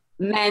of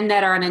men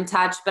that aren't in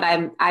touch, but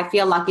I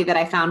feel lucky that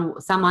I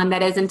found someone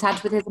that is in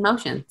touch with his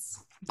emotions.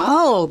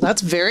 Oh,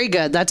 that's very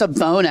good. That's a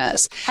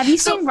bonus. Have you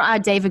seen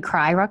David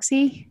cry,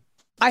 Roxy?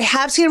 I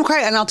have seen him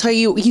cry, and I'll tell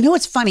you,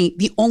 what's funny?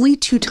 The only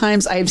 2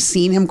 times I've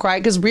seen him cry,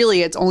 because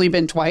really it's only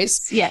been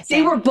twice. Yes.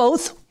 They were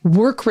both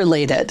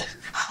work-related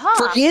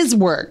for his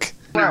work.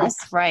 Yes,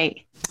 right.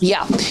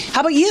 Yeah.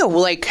 How about you?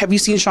 Like, have you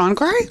seen Sean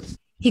cry?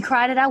 He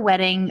cried at our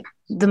wedding,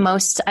 the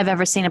most I've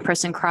ever seen a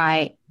person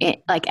cry,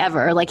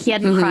 ever. Like, he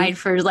hadn't cried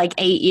for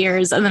 8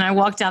 years. And then I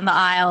walked down the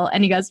aisle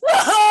and he goes,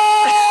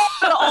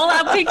 all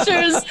our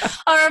pictures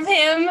are of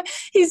him.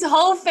 His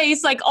whole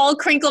face all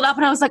crinkled up.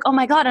 And I was like, oh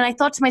my God. And I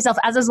thought to myself,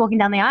 as I was walking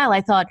down the aisle,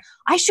 I thought,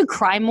 I should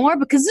cry more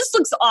because this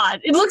looks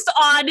odd. It looks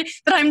odd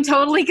that I'm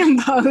totally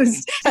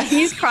composed. And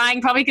he's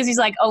crying probably because he's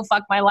like, oh,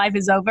 fuck, my life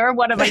is over.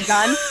 What have I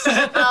done?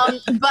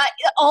 But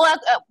all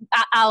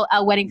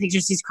our wedding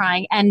pictures, he's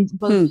crying. And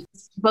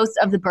both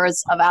of the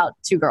births of our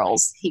 2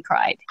 girls, he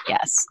cried.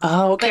 Yes.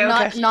 Oh, okay.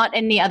 But not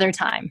any other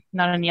time.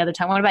 Not any other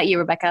time. What about you,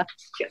 Rebecca?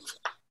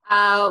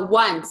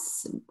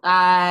 Once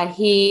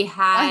he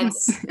had,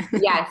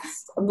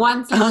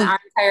 once in our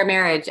entire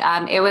marriage.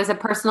 It was a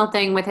personal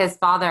thing with his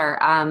father,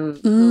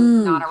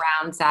 who's not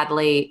around,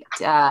 sadly,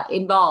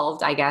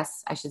 involved, I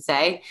guess I should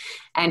say.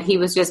 And he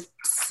was just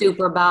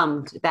super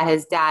bummed that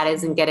his dad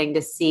isn't getting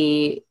to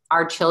see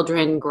our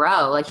children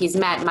grow. Like, he's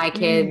met my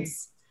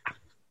kids.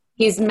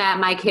 He's met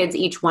my kids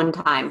each one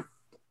time.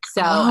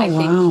 So I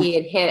think he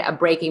had hit a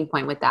breaking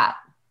point with that.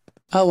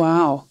 Oh,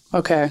 wow.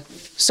 Okay.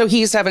 So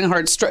he's having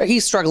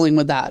he's struggling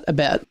with that a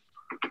bit.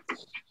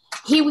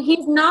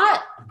 He's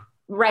not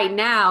right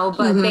now,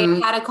 but they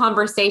had a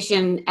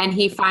conversation and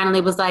he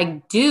finally was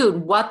like,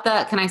 dude,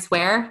 can I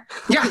swear?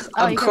 Yeah,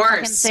 of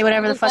course. Say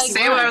whatever the fuck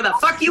say whatever the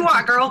fuck you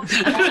want, girl. What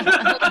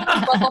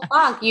the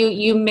fuck?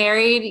 You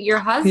married your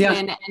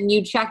husband and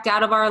you checked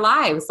out of our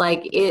lives.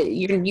 Like,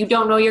 you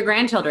don't know your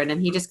grandchildren.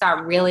 And he just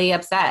got really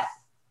upset.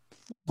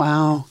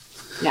 Wow.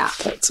 Yeah.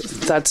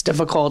 That's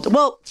difficult.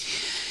 Well,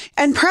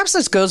 and perhaps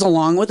this goes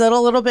along with it a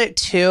little bit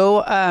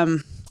too.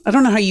 I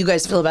don't know how you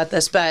guys feel about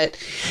this, but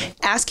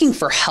asking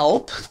for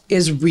help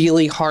is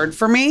really hard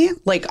for me.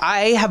 Like,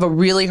 I have a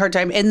really hard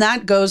time. And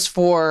that goes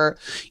for,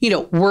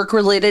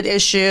 work-related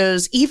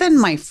issues, even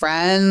my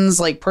friends,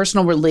 like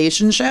personal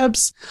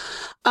relationships.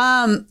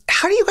 How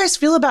do you guys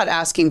feel about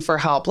asking for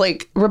help?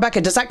 Like,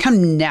 Rebecca, does that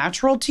come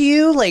natural to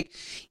you? Like,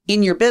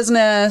 in your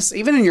business,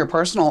 even in your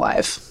personal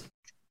life?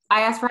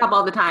 I ask for help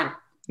all the time.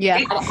 Yeah.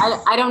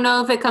 I don't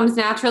know if it comes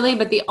naturally,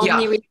 but the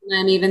only reason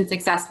I'm even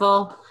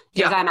successful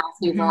is I'm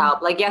asking for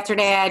help. Like,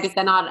 yesterday, I just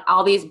sent out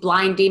all these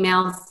blind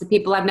emails to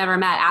people I've never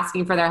met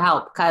asking for their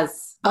help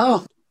because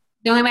the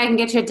only way I can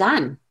get shit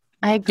done.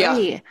 I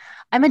agree. Yeah.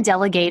 I'm a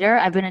delegator.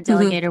 I've been a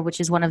delegator,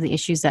 which is one of the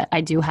issues that I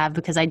do have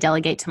because I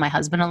delegate to my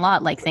husband a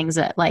lot, like things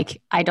that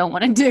I don't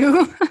want to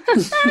do.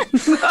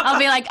 I'll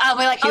be like, I'll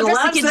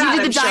dress the kids, you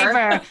do the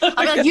diaper.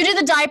 I'll be like, you do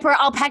the diaper,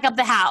 I'll pack up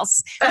the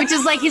house. Which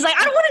is he's like,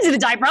 I don't want to do the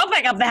diaper, I'll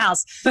pack up the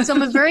house. So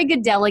I'm a very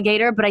good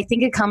delegator, but I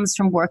think it comes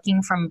from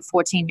working from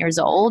 14 years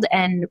old.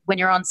 And when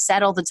you're on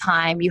set all the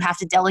time, you have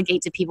to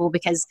delegate to people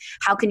because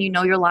how can you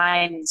know your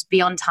lines, be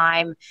on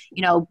time,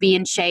 be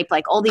in shape,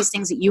 like all these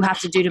things that you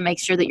have to do to make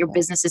sure that your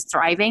business is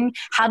thriving.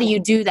 How do you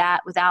do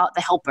that without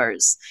the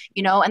helpers?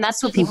 And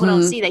that's what people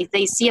don't see.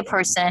 They see a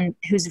person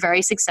who's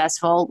very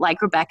successful,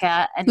 like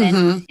Rebecca, and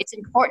then it's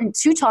important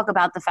to talk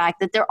about the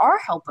fact that there are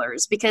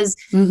helpers because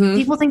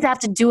people think they have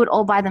to do it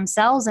all by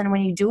themselves. And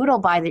when you do it all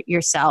by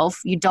yourself,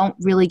 you don't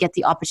really get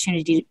the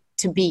opportunity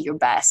to be your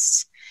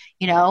best,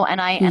 and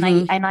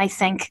I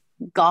thank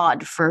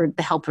God for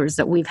the helpers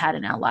that we've had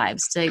in our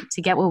lives to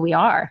get where we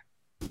are.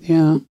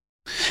 Yeah,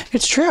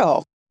 it's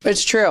true.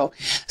 It's true.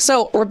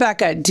 So,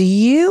 Rebecca, do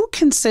you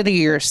consider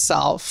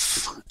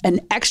yourself an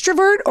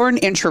extrovert or an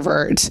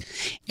introvert?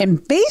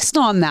 And based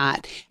on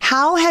that,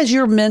 how has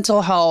your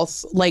mental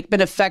health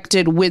been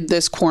affected with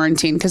this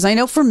quarantine? Because I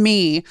know for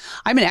me,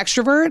 I'm an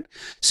extrovert.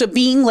 So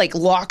being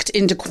locked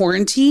into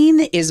quarantine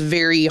is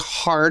very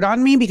hard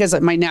on me because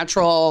my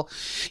natural,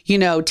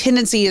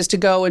 tendency is to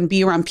go and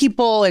be around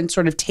people and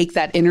sort of take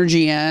that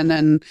energy in.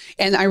 And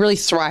I really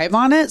thrive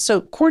on it.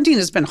 So quarantine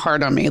has been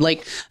hard on me,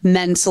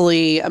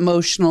 mentally,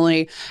 emotionally.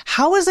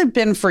 How has it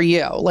been for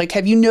you?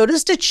 Have you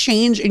noticed a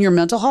change in your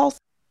mental health?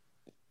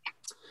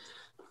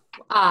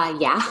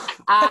 Yeah.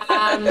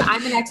 I'm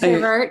an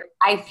extrovert.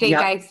 I think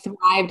I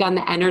thrived on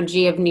the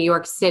energy of New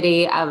York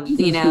City, of,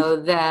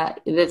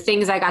 the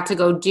things I got to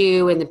go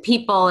do and the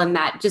people and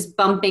that just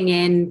bumping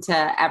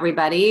into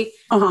everybody.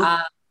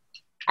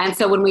 And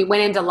so when we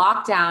went into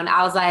lockdown,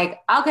 I was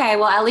like, okay,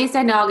 well, at least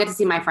I know I'll get to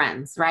see my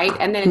friends, right?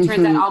 And then it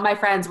turns out all my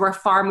friends were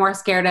far more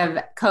scared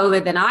of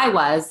COVID than I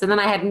was. So then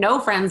I had no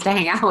friends to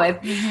hang out with.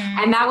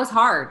 And that was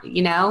hard,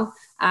 It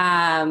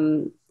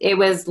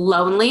was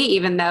lonely,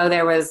 even though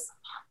there was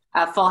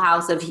a full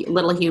house of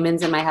little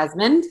humans and my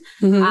husband.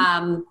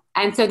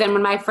 And so then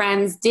when my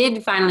friends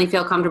did finally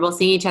feel comfortable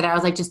seeing each other, I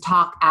was like, just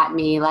talk at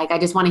me. I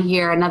just want to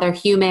hear another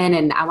human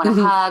and I want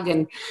to hug.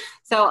 And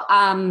so,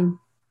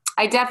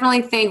 I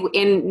definitely think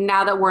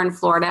now that we're in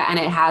Florida and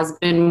it has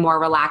been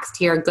more relaxed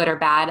here, good or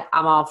bad,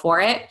 I'm all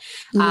for it.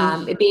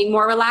 It being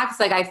more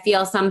relaxed, I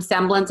feel some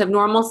semblance of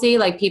normalcy,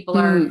 people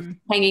are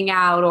hanging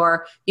out,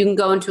 or you can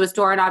go into a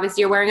store and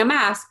obviously you're wearing a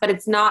mask, but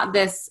it's not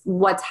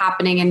what's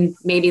happening in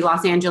maybe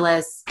Los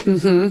Angeles,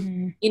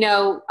 and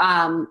so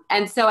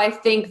I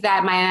think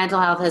that my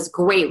mental health has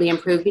greatly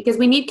improved because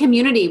we need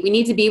community. We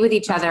need to be with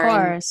each other. Of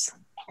course.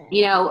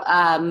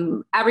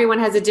 Everyone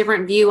has a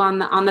different view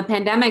on the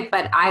pandemic,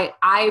 but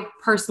I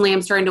personally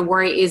am starting to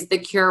worry, is the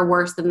cure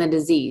worse than the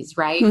disease,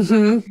 right?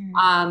 And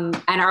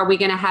are we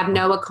going to have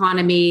no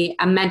economy,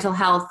 a mental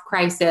health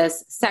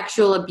crisis,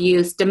 sexual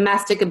abuse,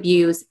 domestic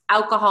abuse,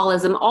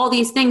 alcoholism, all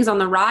these things on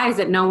the rise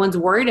that no one's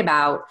worried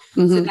about,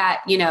 so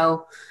that,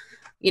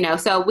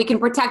 so we can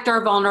protect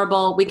our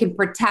vulnerable, we can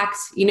protect,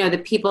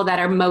 the people that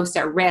are most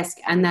at risk,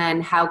 and then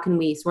how can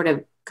we sort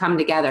of come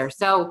together?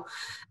 So,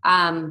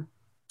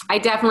 I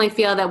definitely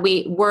feel that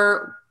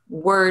we're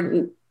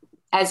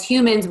as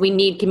humans, we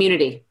need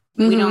community.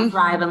 We don't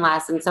thrive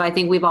unless. And so I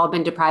think we've all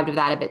been deprived of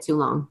that a bit too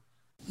long.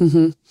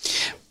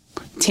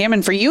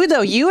 Tammin, for you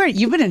though,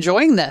 you've been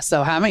enjoying this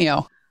though, haven't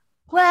you?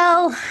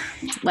 Well,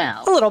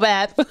 a little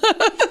bit.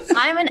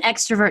 I'm an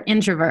extrovert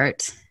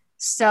introvert.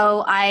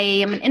 So I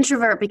am an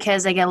introvert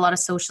because I get a lot of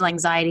social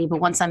anxiety, but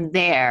once I'm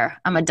there,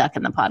 I'm a duck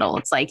in the puddle.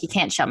 It's you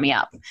can't shut me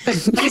up.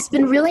 But it's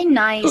been really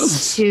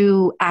nice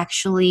to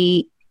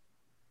actually,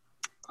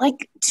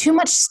 too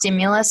much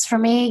stimulus for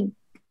me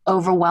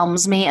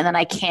overwhelms me, and then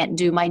I can't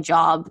do my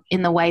job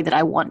in the way that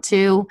I want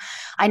to.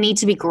 I need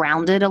to be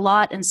grounded a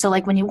lot. And so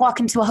when you walk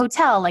into a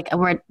hotel,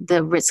 we're at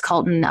the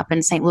Ritz-Carlton up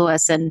in St.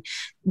 Louis, and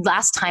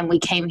last time we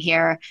came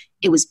here,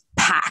 it was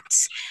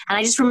packed. And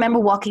I just remember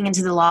walking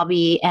into the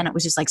lobby and it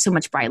was just so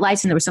much bright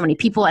lights and there were so many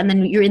people. And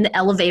then you're in the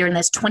elevator and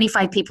there's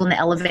 25 people in the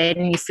elevator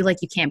and you feel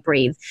like you can't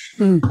breathe.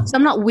 So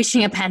I'm not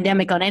wishing a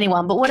pandemic on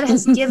anyone, but what it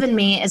has given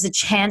me is a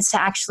chance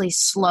to actually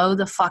slow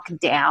the fuck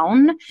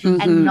down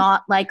and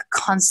not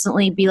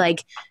constantly be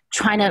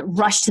trying to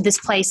rush to this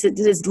place.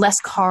 There's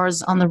less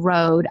cars on the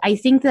road. I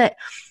think that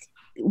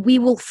we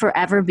will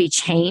forever be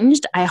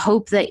changed. I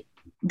hope that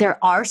there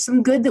are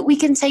some good that we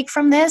can take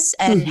from this,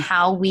 and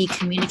how we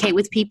communicate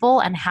with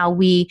people and how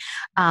we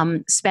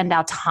spend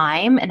our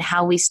time and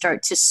how we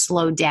start to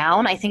slow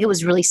down. I think it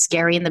was really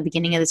scary in the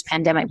beginning of this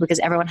pandemic because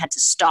everyone had to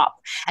stop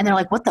and they're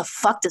like, what the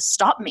fuck does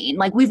stop mean?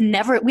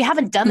 We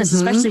haven't done this,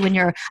 especially when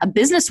you're a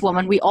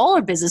businesswoman. We all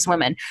are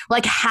businesswomen.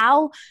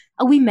 How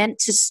are we meant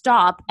to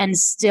stop and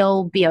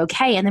still be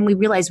okay? And then we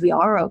realize we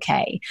are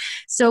okay.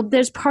 So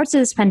there's parts of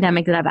this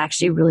pandemic that I've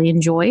actually really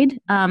enjoyed.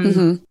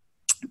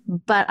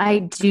 But I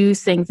do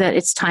think that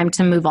it's time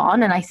to move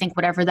on. And I think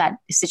whatever that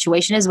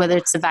situation is, whether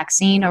it's a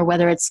vaccine or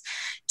whether it's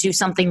do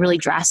something really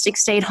drastic,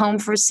 stay at home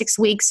for 6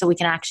 weeks so we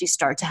can actually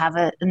start to have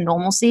a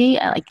normalcy.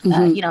 I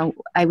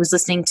was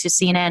listening to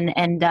CNN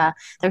and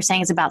they're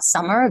saying it's about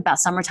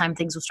summertime,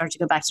 things will start to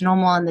go back to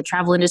normal and the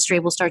travel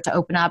industry will start to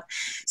open up.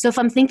 So if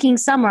I'm thinking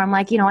summer, I'm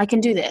I can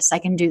do this,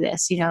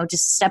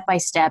 just step by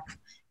step,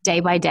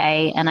 day by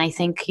day. And I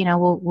think,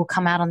 we'll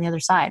come out on the other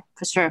side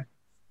for sure.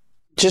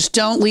 Just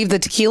don't leave the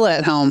tequila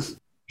at home.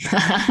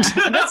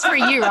 That's for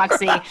you,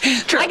 Roxy.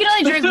 True. I can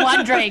only drink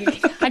one drink.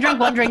 I drank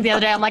one drink the other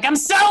day. I'm I'm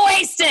so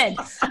wasted.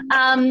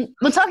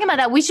 We're talking about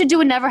that. We should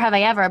do a Never Have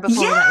I Ever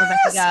before we let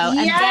Rebecca go.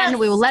 And then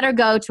we will let her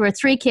go to her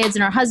 3 kids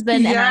and her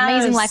husband and her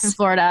amazing life in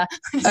Florida.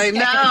 I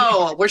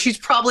know. Where she's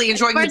probably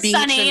enjoying the beach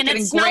sunny and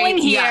getting it's snowing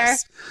great. Here.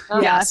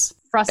 Yes.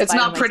 It's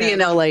not pretty in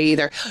LA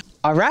either.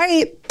 All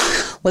right.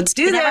 Let's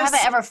do this. Never Have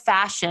I Ever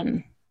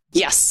fashion.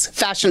 Yes.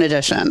 Fashion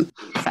edition.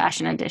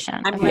 Fashion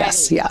edition. Okay.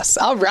 Yes.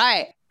 All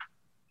right.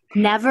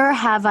 Never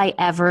have I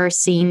ever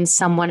seen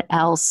someone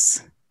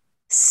else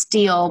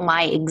steal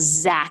my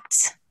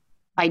exact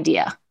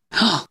idea?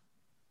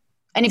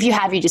 And if you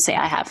have, you just say,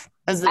 I have.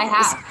 I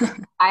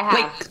have.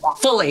 Like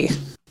fully,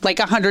 like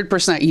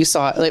 100% you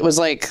saw it. It was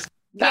like,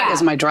 that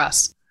is my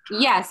dress.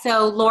 Yeah.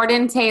 So Lord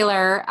 &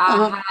 Taylor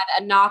had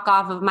a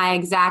knockoff of my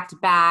exact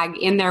bag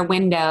in their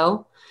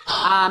window,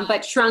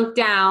 but shrunk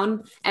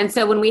down. And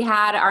so when we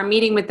had our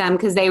meeting with them,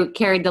 because they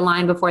carried the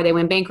line before they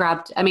went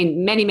bankrupt, I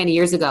mean, many, many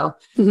years ago,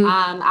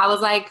 I was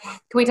like, can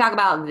we talk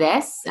about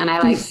this? And I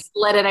like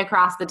slid it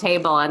across the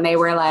table and they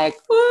were like,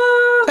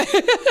 woo.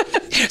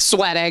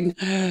 Sweating.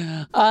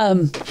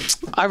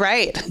 All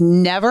right.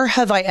 Never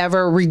have I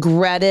ever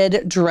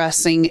regretted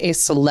dressing a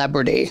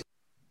celebrity.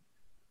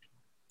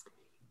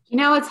 You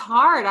know, it's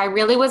hard. I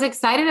really was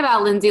excited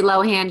about Lindsay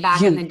Lohan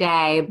back in the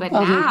day, but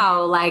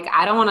now, like,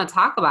 I don't want to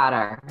talk about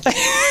her.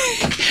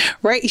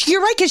 Right.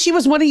 You're right, because she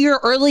was one of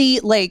your early,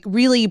 like,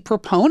 really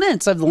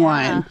proponents of the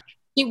line.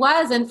 She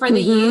was. And for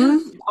the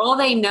youth, all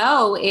they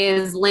know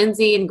is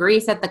Lindsay and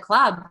Grease at the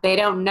club. They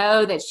don't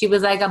know that she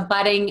was like a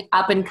budding,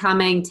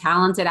 up-and-coming,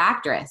 talented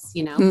actress,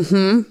 you know?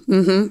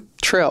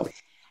 True. Okay,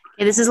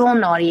 this is a little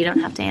naughty. You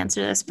don't have to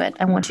answer this, but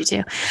I want you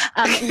to.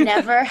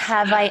 Never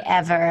have I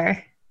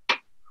ever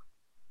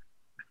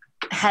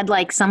had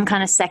like some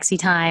kind of sexy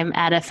time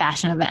at a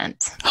fashion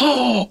event.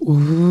 No,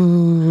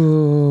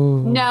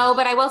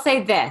 but I will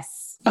say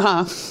this.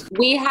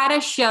 We had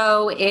a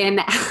show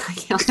in.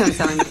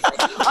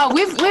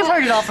 We've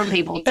heard it all from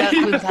people.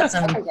 We've had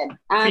some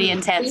pretty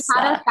intense. We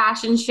had a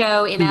fashion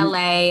show in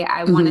LA.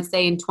 I want to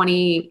say in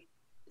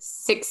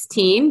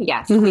 2016.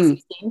 Yes,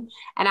 2016.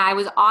 And I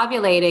was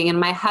ovulating, and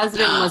my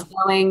husband was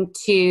going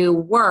to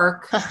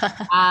work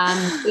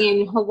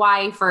in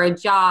Hawaii for a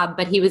job,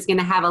 but he was going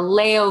to have a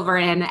layover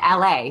in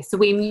LA. So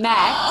we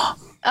met.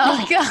 Oh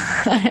my God.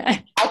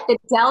 At the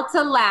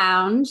Delta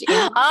Lounge.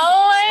 Oh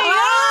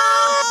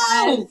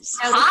my God.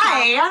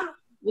 Hi.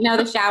 You know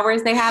the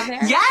showers they have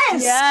there?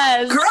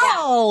 Yes.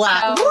 Girl.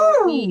 Yeah.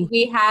 So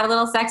we had a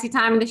little sexy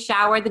time in the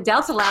shower at the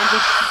Delta Lounge.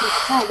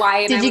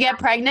 Hawaii. Did you get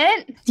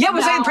pregnant? Yeah,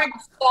 was I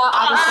pregnant?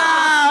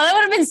 That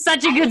would have been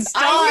such a good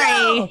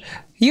story.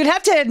 You'd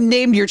have to have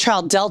named your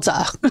child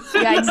Delta.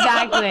 Yeah,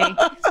 exactly.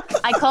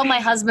 I called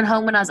my husband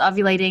home when I was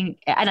ovulating,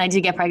 and I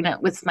did get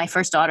pregnant with my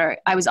first daughter.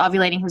 I was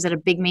ovulating. He was at a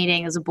big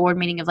meeting. It was a board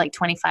meeting of like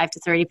 25 to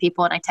 30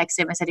 people. And I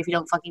texted him. I said, if you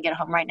don't fucking get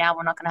home right now,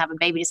 we're not going to have a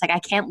baby. He's like, I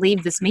can't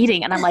leave this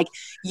meeting. And I'm like,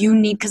 you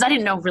need, because I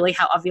didn't know really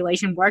how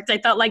ovulation worked. I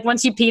thought like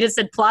once you peed, it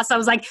said plus. I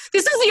was like,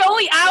 this is the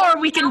only hour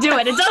we can do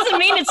it. It doesn't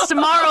mean it's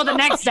tomorrow or the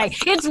next day.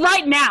 It's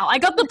right now. I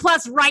got the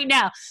plus right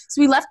now.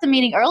 So we left the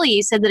meeting early.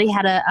 He said that he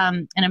had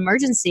an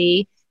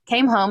emergency.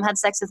 Came home, had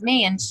sex with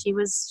me, and she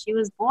was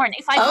born.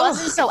 If I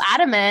wasn't so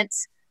adamant,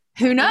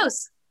 who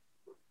knows?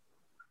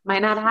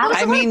 Might not happen.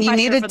 I mean, you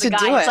needed to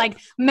do it. It's like,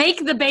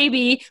 make the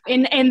baby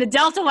in the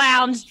Delta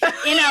Lounge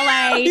in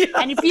LA,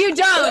 and if you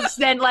don't,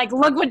 then like,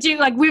 look what you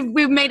like.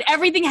 We've made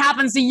everything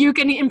happen so you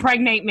can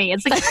impregnate me.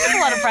 It's like that's a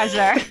lot of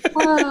pressure.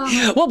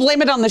 We'll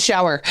blame it on the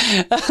shower.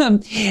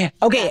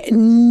 Okay,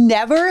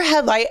 never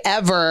have I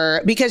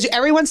ever, because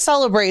everyone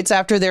celebrates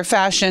after their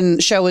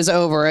fashion show is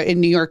over in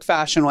New York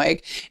Fashion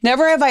Week.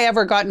 Never have I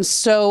ever gotten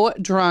so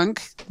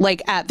drunk,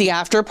 like at the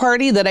after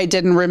party, that I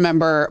didn't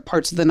remember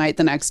parts of the night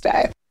the next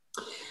day.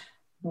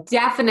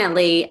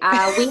 Definitely.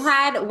 We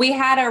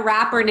had a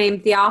rapper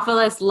named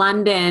Theophilus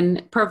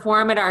London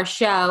perform at our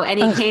show, and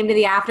he came to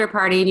the after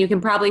party, and you can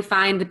probably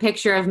find the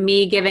picture of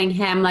me giving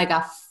him like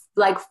a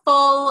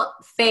full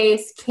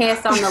face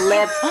kiss on the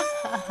lips.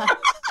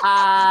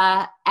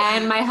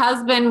 And my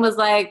husband was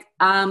like,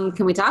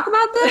 can we talk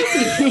about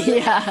this?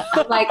 Yeah.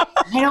 Like,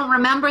 I don't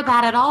remember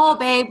that at all,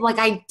 babe. Like,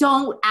 I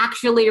don't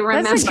actually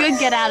remember. That's a good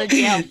get out of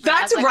jail.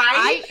 That's like,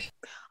 right.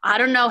 I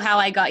don't know how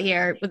I got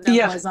here with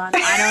no clothes on.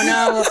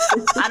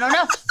 I don't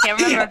know. Can't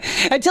remember.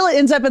 Until it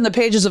ends up in the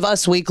pages of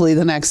Us Weekly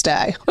the next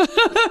day.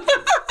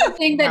 I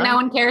think that no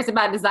one cares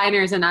about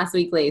designers in Us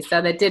Weekly,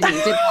 so that didn't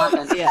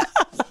happen. Yeah.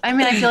 I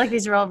mean, I feel like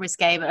these are all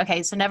risque, but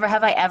okay. So never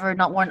have I ever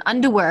not worn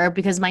underwear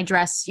because my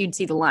dress, you'd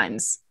see the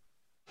lines.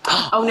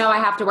 Oh no, I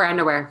have to wear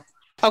underwear.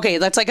 Okay,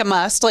 that's like a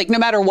must. Like no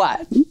matter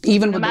what,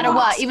 even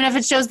if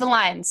it shows the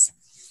lines.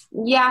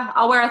 Yeah,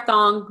 I'll wear a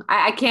thong.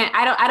 I can't.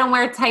 I don't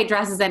wear tight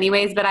dresses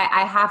anyways, but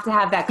I have to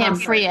have that. Can't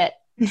free it.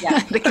 Yeah,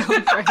 the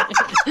comfort.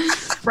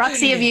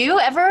 Roxy, have you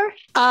ever?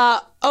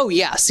 Oh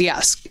yes.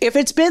 If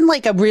it's been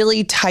like a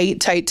really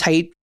tight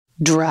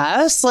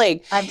dress,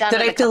 like I've done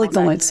that, I feel like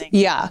the lines.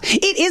 Yeah,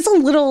 it is a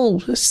little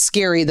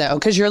scary though,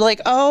 because you're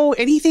like, oh,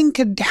 anything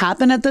could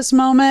happen at this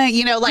moment.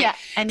 You know, like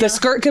the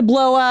skirt could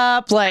blow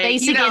up. Like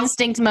basic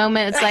instinct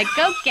moment. It's like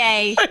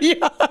okay.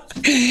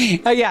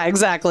 Yeah,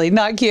 exactly.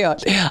 Not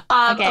cute.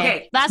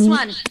 Okay, last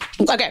one.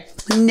 Okay,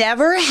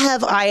 never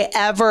have I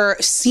ever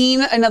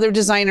seen another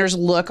designer's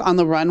look on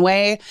the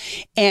runway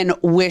and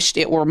wished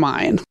it were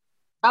mine.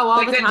 Oh,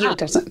 all the time.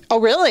 Oh,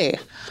 really?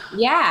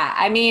 Yeah.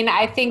 I mean,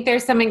 I think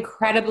there's some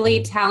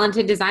incredibly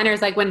talented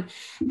designers. Like when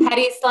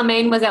Hedi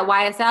Slimane was at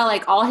YSL,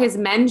 like all his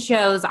men's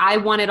shows, I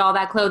wanted all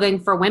that clothing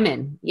for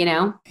women, you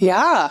know?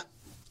 Yeah.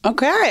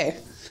 Okay.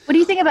 What do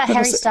you think about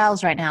Harry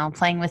Styles right now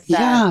playing with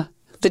the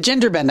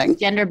gender bending?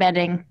 Gender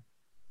bending.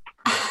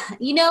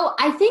 You know,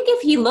 I think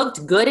if he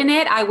looked good in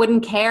it, I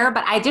wouldn't care,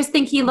 but I just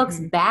think he looks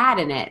bad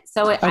in it.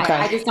 So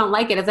I just don't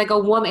like it. It's like a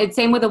woman. It's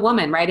same with a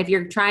woman, right? If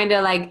you're trying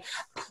to like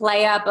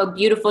play up a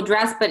beautiful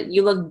dress, but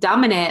you look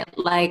dumb in it,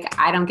 like,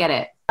 I don't get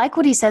it. I like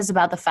what he says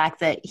about the fact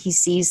that he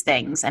sees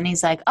things and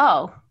he's like,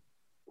 oh,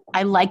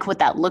 I like what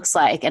that looks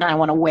like and I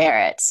want to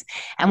wear it.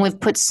 And we've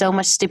put so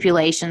much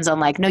stipulations on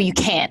like, no, you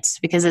can't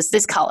because it's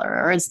this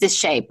color or it's this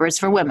shape or it's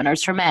for women or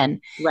it's for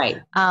men. Right.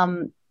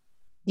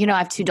 You know, I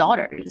have 2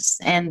 daughters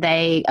and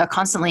they are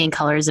constantly in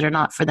colors that are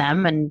not for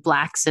them and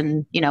blacks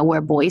and, you know, wear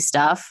boy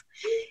stuff.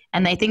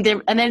 And they think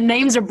and their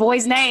names are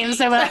boys' names.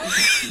 So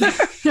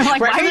they're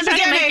like, why are you trying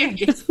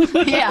to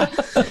make Yeah.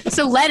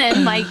 So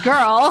Lennon, my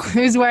girl,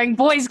 who's wearing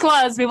boys'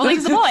 clothes, people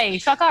think he's a boy.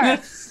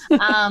 Shakara.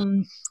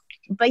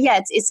 But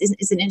yeah,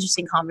 it's an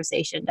interesting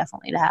conversation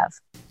definitely to have.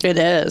 It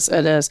is.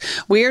 It is.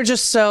 We are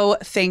just so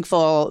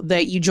thankful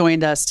that you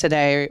joined us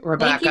today,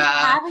 Rebecca. Thank you for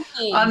having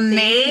me.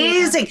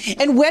 Amazing.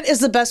 And what is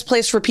the best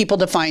place for people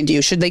to find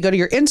you? Should they go to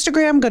your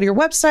Instagram, go to your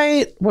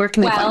website? Where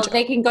can they find you? Well,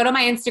 they can go to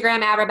my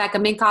Instagram at Rebecca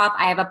Minkoff.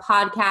 I have a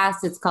podcast.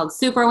 It's called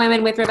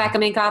Superwomen with Rebecca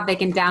Minkoff. They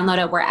can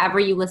download it wherever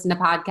you listen to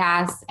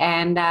podcasts.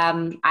 And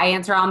I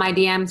answer all my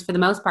DMs for the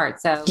most part.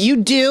 So you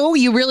do?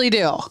 You really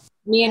do?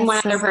 Me and one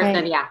other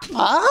person, yeah.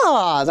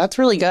 Ah, that's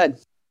really good.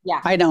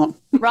 Yeah. I don't.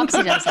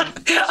 Roxy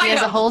doesn't. She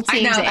has a whole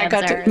team to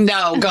answer.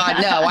 No, God,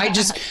 no. I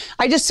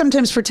just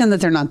sometimes pretend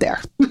that they're not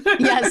there.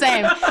 Yeah,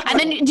 same. And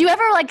then do you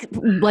ever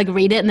like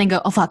read it and then go,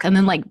 oh fuck, and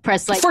then like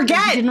press like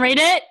forget you didn't read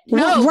it? No,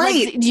 well,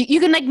 right. Like, you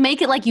can like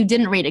make it like you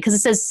didn't read it because it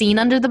says seen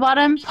under the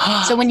bottom.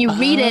 So when you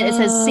read it, it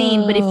says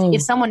seen. But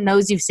if someone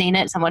knows you've seen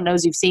it, someone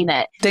knows you've seen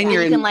it, then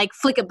you can like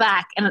flick it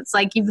back and it's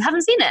like you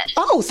haven't seen it.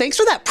 Oh, thanks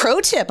for that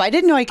pro tip. I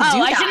didn't know I could do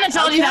that. I shouldn't have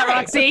told you that,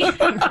 Roxy.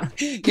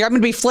 Yeah, I'm going to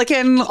be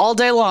flicking all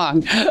day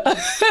long.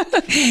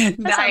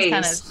 That sounds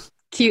kind of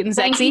cute and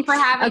sexy. Thank you for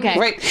having me.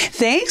 Right.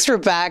 Thanks,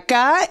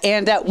 Rebecca.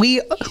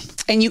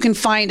 And you can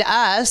find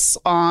us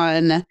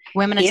on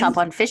Women on Top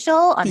Official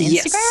on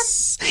Instagram.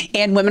 Yes.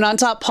 And Women on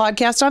Top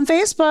Podcast on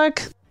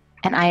Facebook.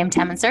 And I am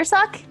Tammin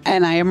Sursock.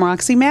 And I am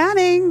Roxy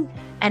Manning.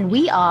 And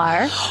we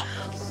are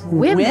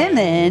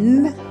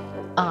Women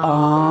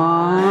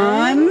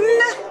on